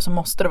på porr så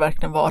måste det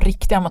verkligen vara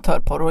riktig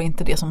amatörporr och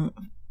inte det som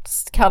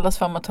kallas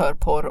för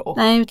amatörporr och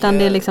nej, utan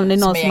det är liksom det är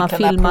någon som har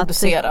filmat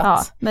sig,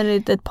 men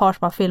det är ett par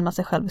som har filmat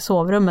sig själv i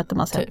sovrummet där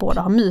man ser att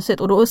båda har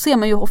mysigt och då ser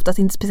man ju oftast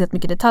inte speciellt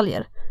mycket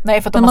detaljer.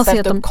 Nej, för att de har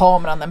ställt upp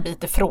kameran en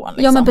bit ifrån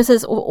liksom. Ja, men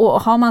precis,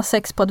 och har man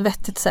sex på ett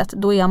vettigt sätt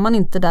då är man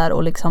inte där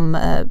och liksom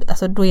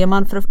alltså då är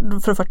man för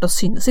det första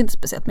syns inte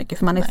speciellt mycket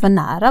för man är för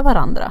nära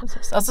varandra.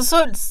 Precis. Alltså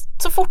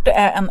så fort det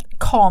är en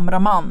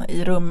kameraman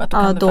i rummet då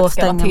kan du faktiskt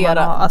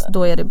garantera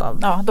då är det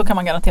bara då kan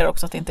man garantera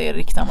också att det inte är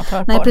riktigt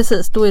amatörporr. Nej,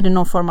 precis, då är det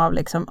någon form av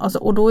liksom alltså,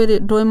 och då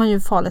är man ju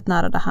farligt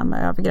nära det här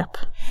med övergrepp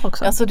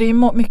också. Alltså det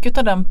är mycket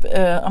av den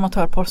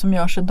amatörporr som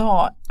görs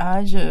idag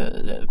är ju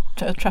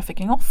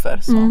trafficking-offer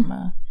som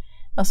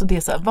alltså det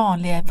är så här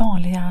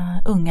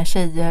vanliga unga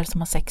tjejer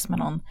som har sex med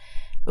någon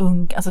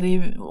ung, alltså det är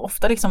ju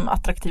ofta liksom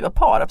attraktiva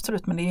par,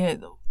 absolut, men det är,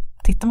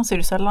 tittar man så är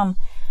det sällan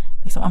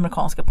liksom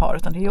amerikanska par,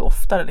 utan det är ju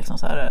oftare liksom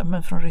så här,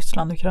 men från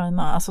Ryssland,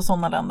 Ukraina, alltså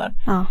sådana länder.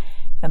 Ja.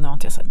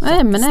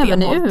 Nej, men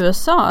även i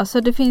USA,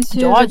 alltså det finns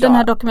ju den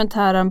här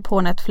dokumentären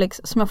på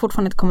Netflix som jag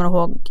fortfarande inte kommer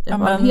ihåg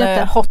vad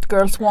heter. Hot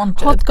Girls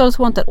Wanted. Hot Girls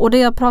Wanted, och det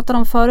jag pratade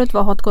om förut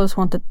var Hot Girls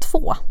Wanted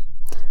 2.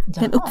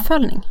 Det är en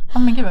uppföljning. Ja,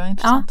 men gud vad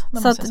intressant. Ja,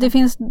 så att det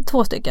finns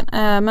 2 stycken.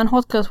 Men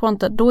Hot Girls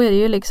Wanted, då är det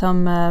ju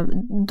liksom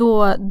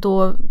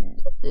då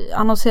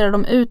annonserar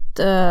de ut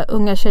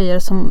unga tjejer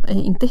som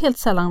inte helt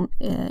sällan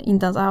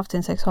inte ens har haft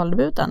sin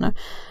sexualdebut ännu.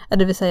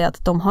 Det vill säga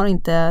att de har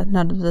inte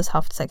nödvändigtvis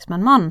haft sex med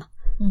en man.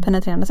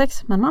 Penetrerande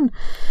sex med en man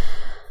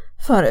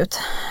förut.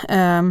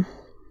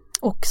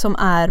 Och som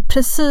är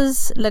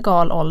precis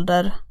legal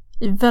ålder,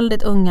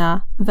 väldigt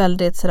unga,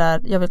 väldigt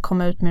sådär, jag vill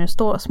komma ut med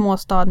en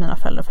småstad, mina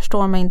föräldrar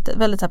förstår mig inte,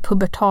 väldigt såhär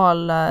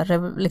pubertal,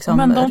 liksom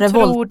men de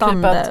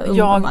revoltande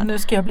tror typ att nu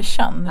ska jag bli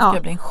känd, nu ska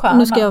jag bli en stjärna.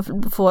 Nu ska jag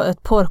få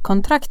ett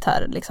porrkontrakt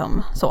här,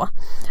 liksom så.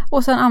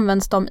 Och sen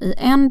används de i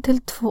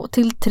 1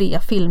 till 3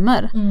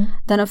 filmer.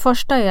 Den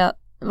första är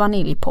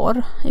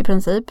vaniljporr i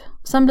princip.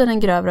 Sen blir den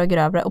grövre och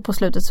grövre och på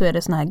slutet så är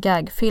det såna här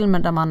gagfilmer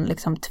där man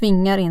liksom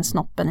tvingar in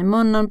snoppen i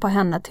munnen på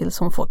henne tills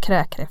hon får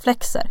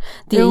kräkreflexer.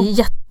 Det är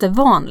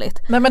jättevanligt.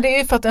 Nej, men det är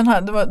ju för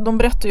att de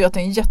berättar ju att det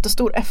är en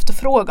jättestor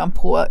efterfrågan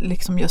på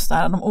liksom just det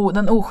här,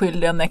 den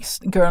oskyldiga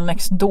girl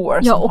next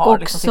door som har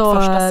liksom sitt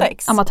första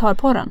sex.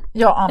 Amatörporren.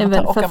 Ja,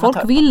 för folk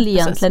vill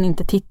egentligen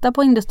inte titta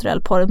på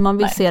industriell porr, man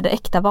vill se det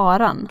äkta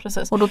varan.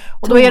 Precis. Och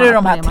då är det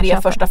de här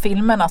 3 första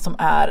filmerna som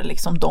är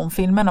liksom de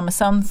filmerna, men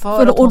sen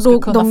för att hon ska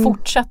kunna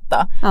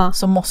fortsätta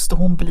så måste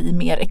hon bli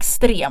mer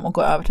extrem och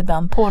gå över till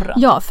den porren.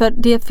 Ja, för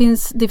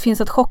det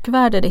finns ett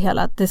chockvärde i det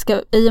hela.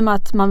 I och med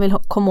att man vill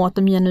komma åt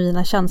de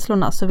genuina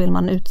känslorna så vill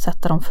man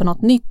utsätta dem för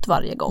något nytt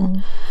varje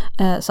gång.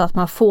 Så att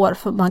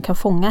man kan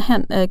fånga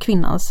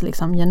kvinnans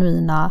liksom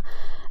genuina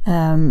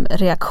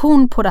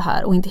reaktion på det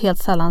här, och inte helt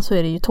sällan så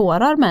är det ju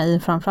tårar med i,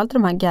 framförallt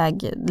de här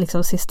gag,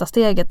 liksom sista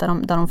steget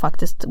där de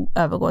faktiskt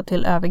övergår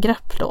till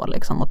övergrepp då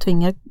liksom, och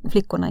tvingar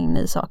flickorna in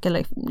i saker,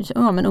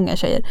 eller men unga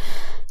tjejer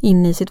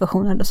in i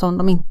situationer som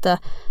de inte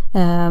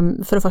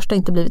för det första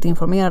inte blivit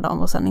informerade om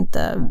och sen inte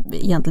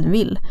egentligen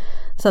vill.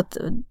 Så att,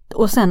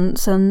 och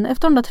sen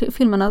efter de där 3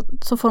 filmerna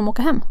så får de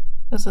åka hem.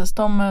 Precis,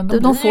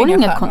 de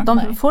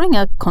får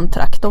inga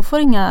kontrakt, de får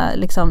inga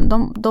liksom,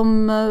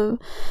 de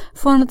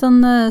får en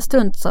liten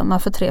struntsumma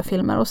för 3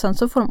 filmer och sen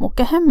så får de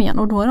åka hem igen,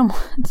 och då är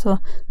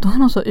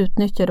de så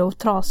utnyttjade och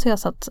trasiga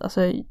så att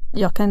alltså,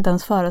 jag kan inte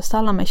ens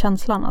föreställa mig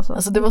känslan.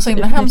 Alltså det var så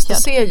himla hemskt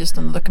att se just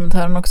den här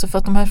dokumentären också, för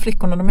att de här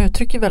flickorna, de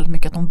uttrycker väldigt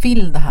mycket att de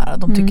vill det här,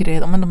 de tycker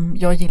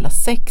jag gillar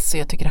sex och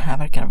jag tycker det här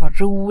verkar vara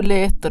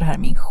roligt och det här är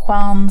min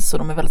chans, och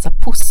de är väldigt så här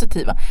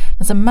positiva,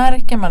 men sen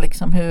märker man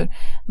liksom hur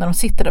när de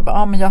sitter där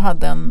bara, men jag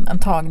hade en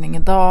tagning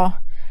idag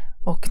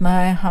och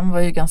nej, han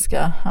var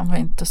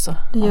inte så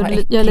jag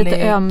är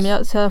lite öm,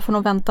 så jag får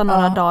nog vänta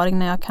några dagar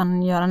innan jag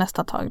kan göra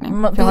nästa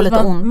tagning. Jag har lite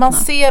ont. Man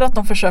ser att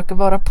de försöker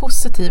vara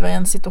positiva i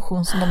en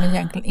situation som de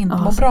egentligen inte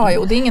mår bra i,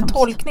 och det är ingen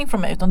tolkning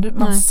från mig, utan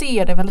man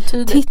ser det väldigt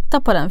tydligt.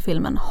 Titta på den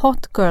filmen,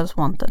 Hot Girls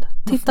Wanted.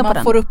 Man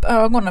får upp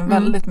ögonen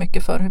väldigt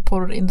mycket för hur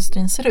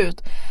porrindustrin ser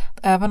ut,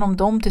 även om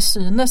de till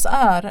synes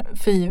är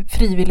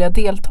frivilliga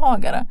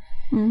deltagare.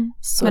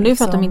 Men det är ju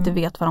för att de inte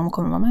vet vad de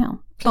kommer vara med om.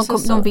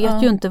 De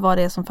vet ju inte vad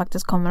det är som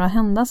faktiskt kommer att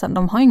hända sen.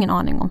 De har ju ingen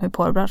aning om hur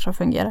porrbranschen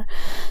fungerar.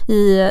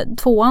 I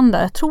 2:an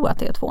där, jag tror att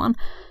det är 2:an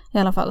i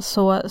alla fall,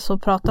 så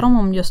pratar de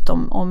om just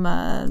om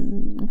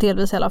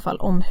delvis i alla fall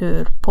om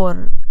hur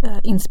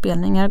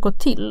porrinspelningar går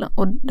till.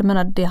 Och jag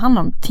menar, det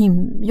handlar om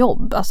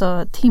timjobb,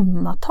 alltså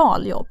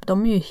timmatal jobb.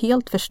 De är ju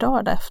helt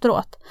förstörda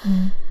efteråt.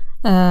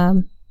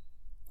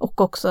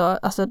 Och också,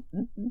 alltså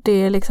det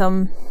är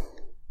liksom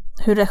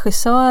hur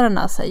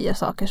regissörerna säger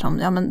saker som,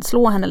 ja men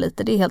slå henne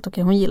lite, det är helt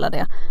okej, hon gillar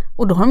det.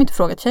 Och då har de inte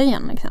frågat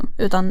tjejen liksom,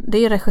 utan det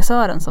är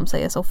regissören som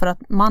säger så för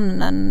att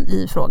mannen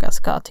i fråga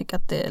ska tycka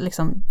att det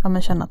liksom, ja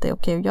men känna att det är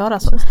okej att göra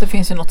så. Det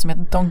finns ju något som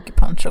heter donkey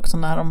punch också,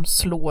 när de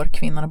slår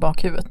kvinnan i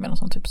bakhuvudet med någon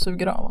som typ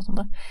suger av och sånt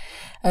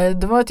där.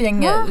 Det var ett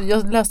gäng,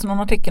 jag läste någon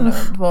artikel nu,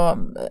 det var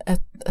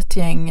ett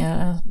gäng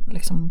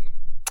liksom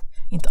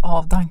inte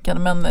avdankade,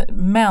 men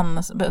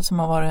män som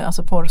har varit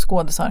alltså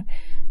porrskådisar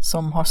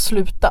som har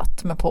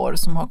slutat med porr,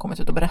 som har kommit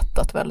ut och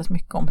berättat väldigt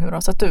mycket om hur det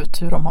har sett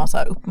ut, hur de har så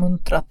här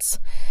uppmuntrats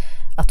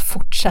att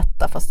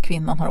fortsätta fast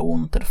kvinnan har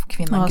ont eller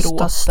kvinnan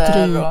gråter.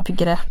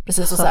 Strypgrepp.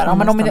 Precis, och så här, ja,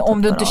 men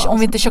om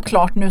vi inte kör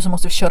klart nu så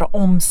måste vi köra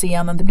om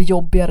scenen, det blir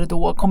jobbigare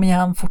då, kom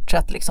igen,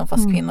 fortsätt liksom,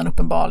 fast kvinnan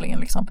uppenbarligen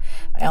liksom,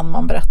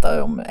 man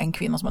berättar om en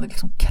kvinna som hade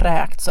liksom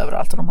kräkts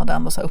överallt och de hade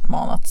ändå så här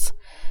uppmanats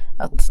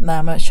att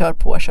nej men kör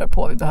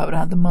på, vi behöver det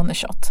här the money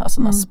shot,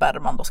 alltså när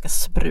sperman då ska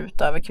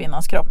spruta över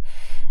kvinnans kropp.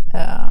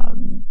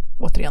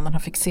 Återigen den här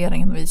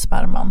fixeringen vid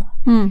sperman.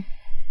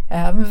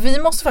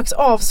 Vi måste faktiskt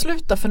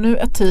avsluta för nu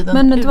är tiden ute.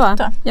 Men vet du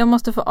vad? Jag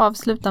måste få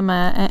avsluta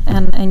med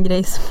en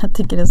grej som jag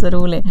tycker är så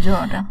rolig.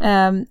 Gör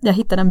det. Jag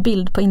hittade en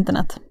bild på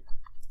internet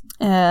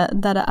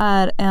där det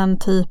är en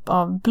typ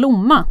av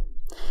blomma.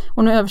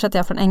 Och nu översätter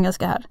jag från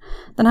engelska här.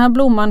 Den här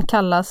blomman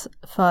kallas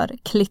för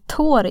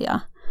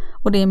klitoria.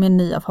 Och det är min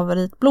nya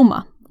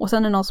favoritblomma. Och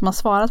sen är det någon som har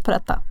svarat på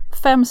detta.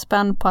 5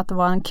 spänn på att det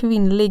var en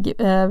kvinnlig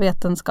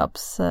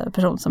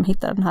vetenskapsperson som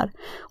hittade den här.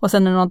 Och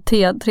sen är det någon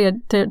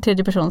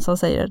tredje person som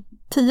säger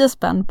 10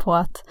 spänn på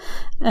att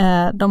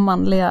de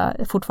manliga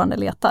fortfarande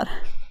letar.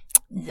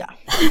 Ja.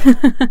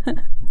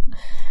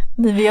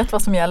 Ni vet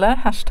vad som gäller.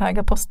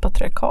 Hashtagga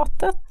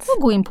postpatriarkatet.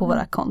 Och gå in på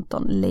våra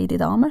konton Lady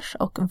Damers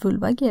och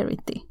Vulva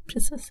Garrity.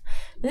 Precis.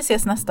 Vi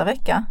ses nästa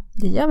vecka.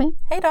 Det gör vi.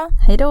 Hej då.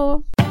 Hej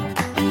då.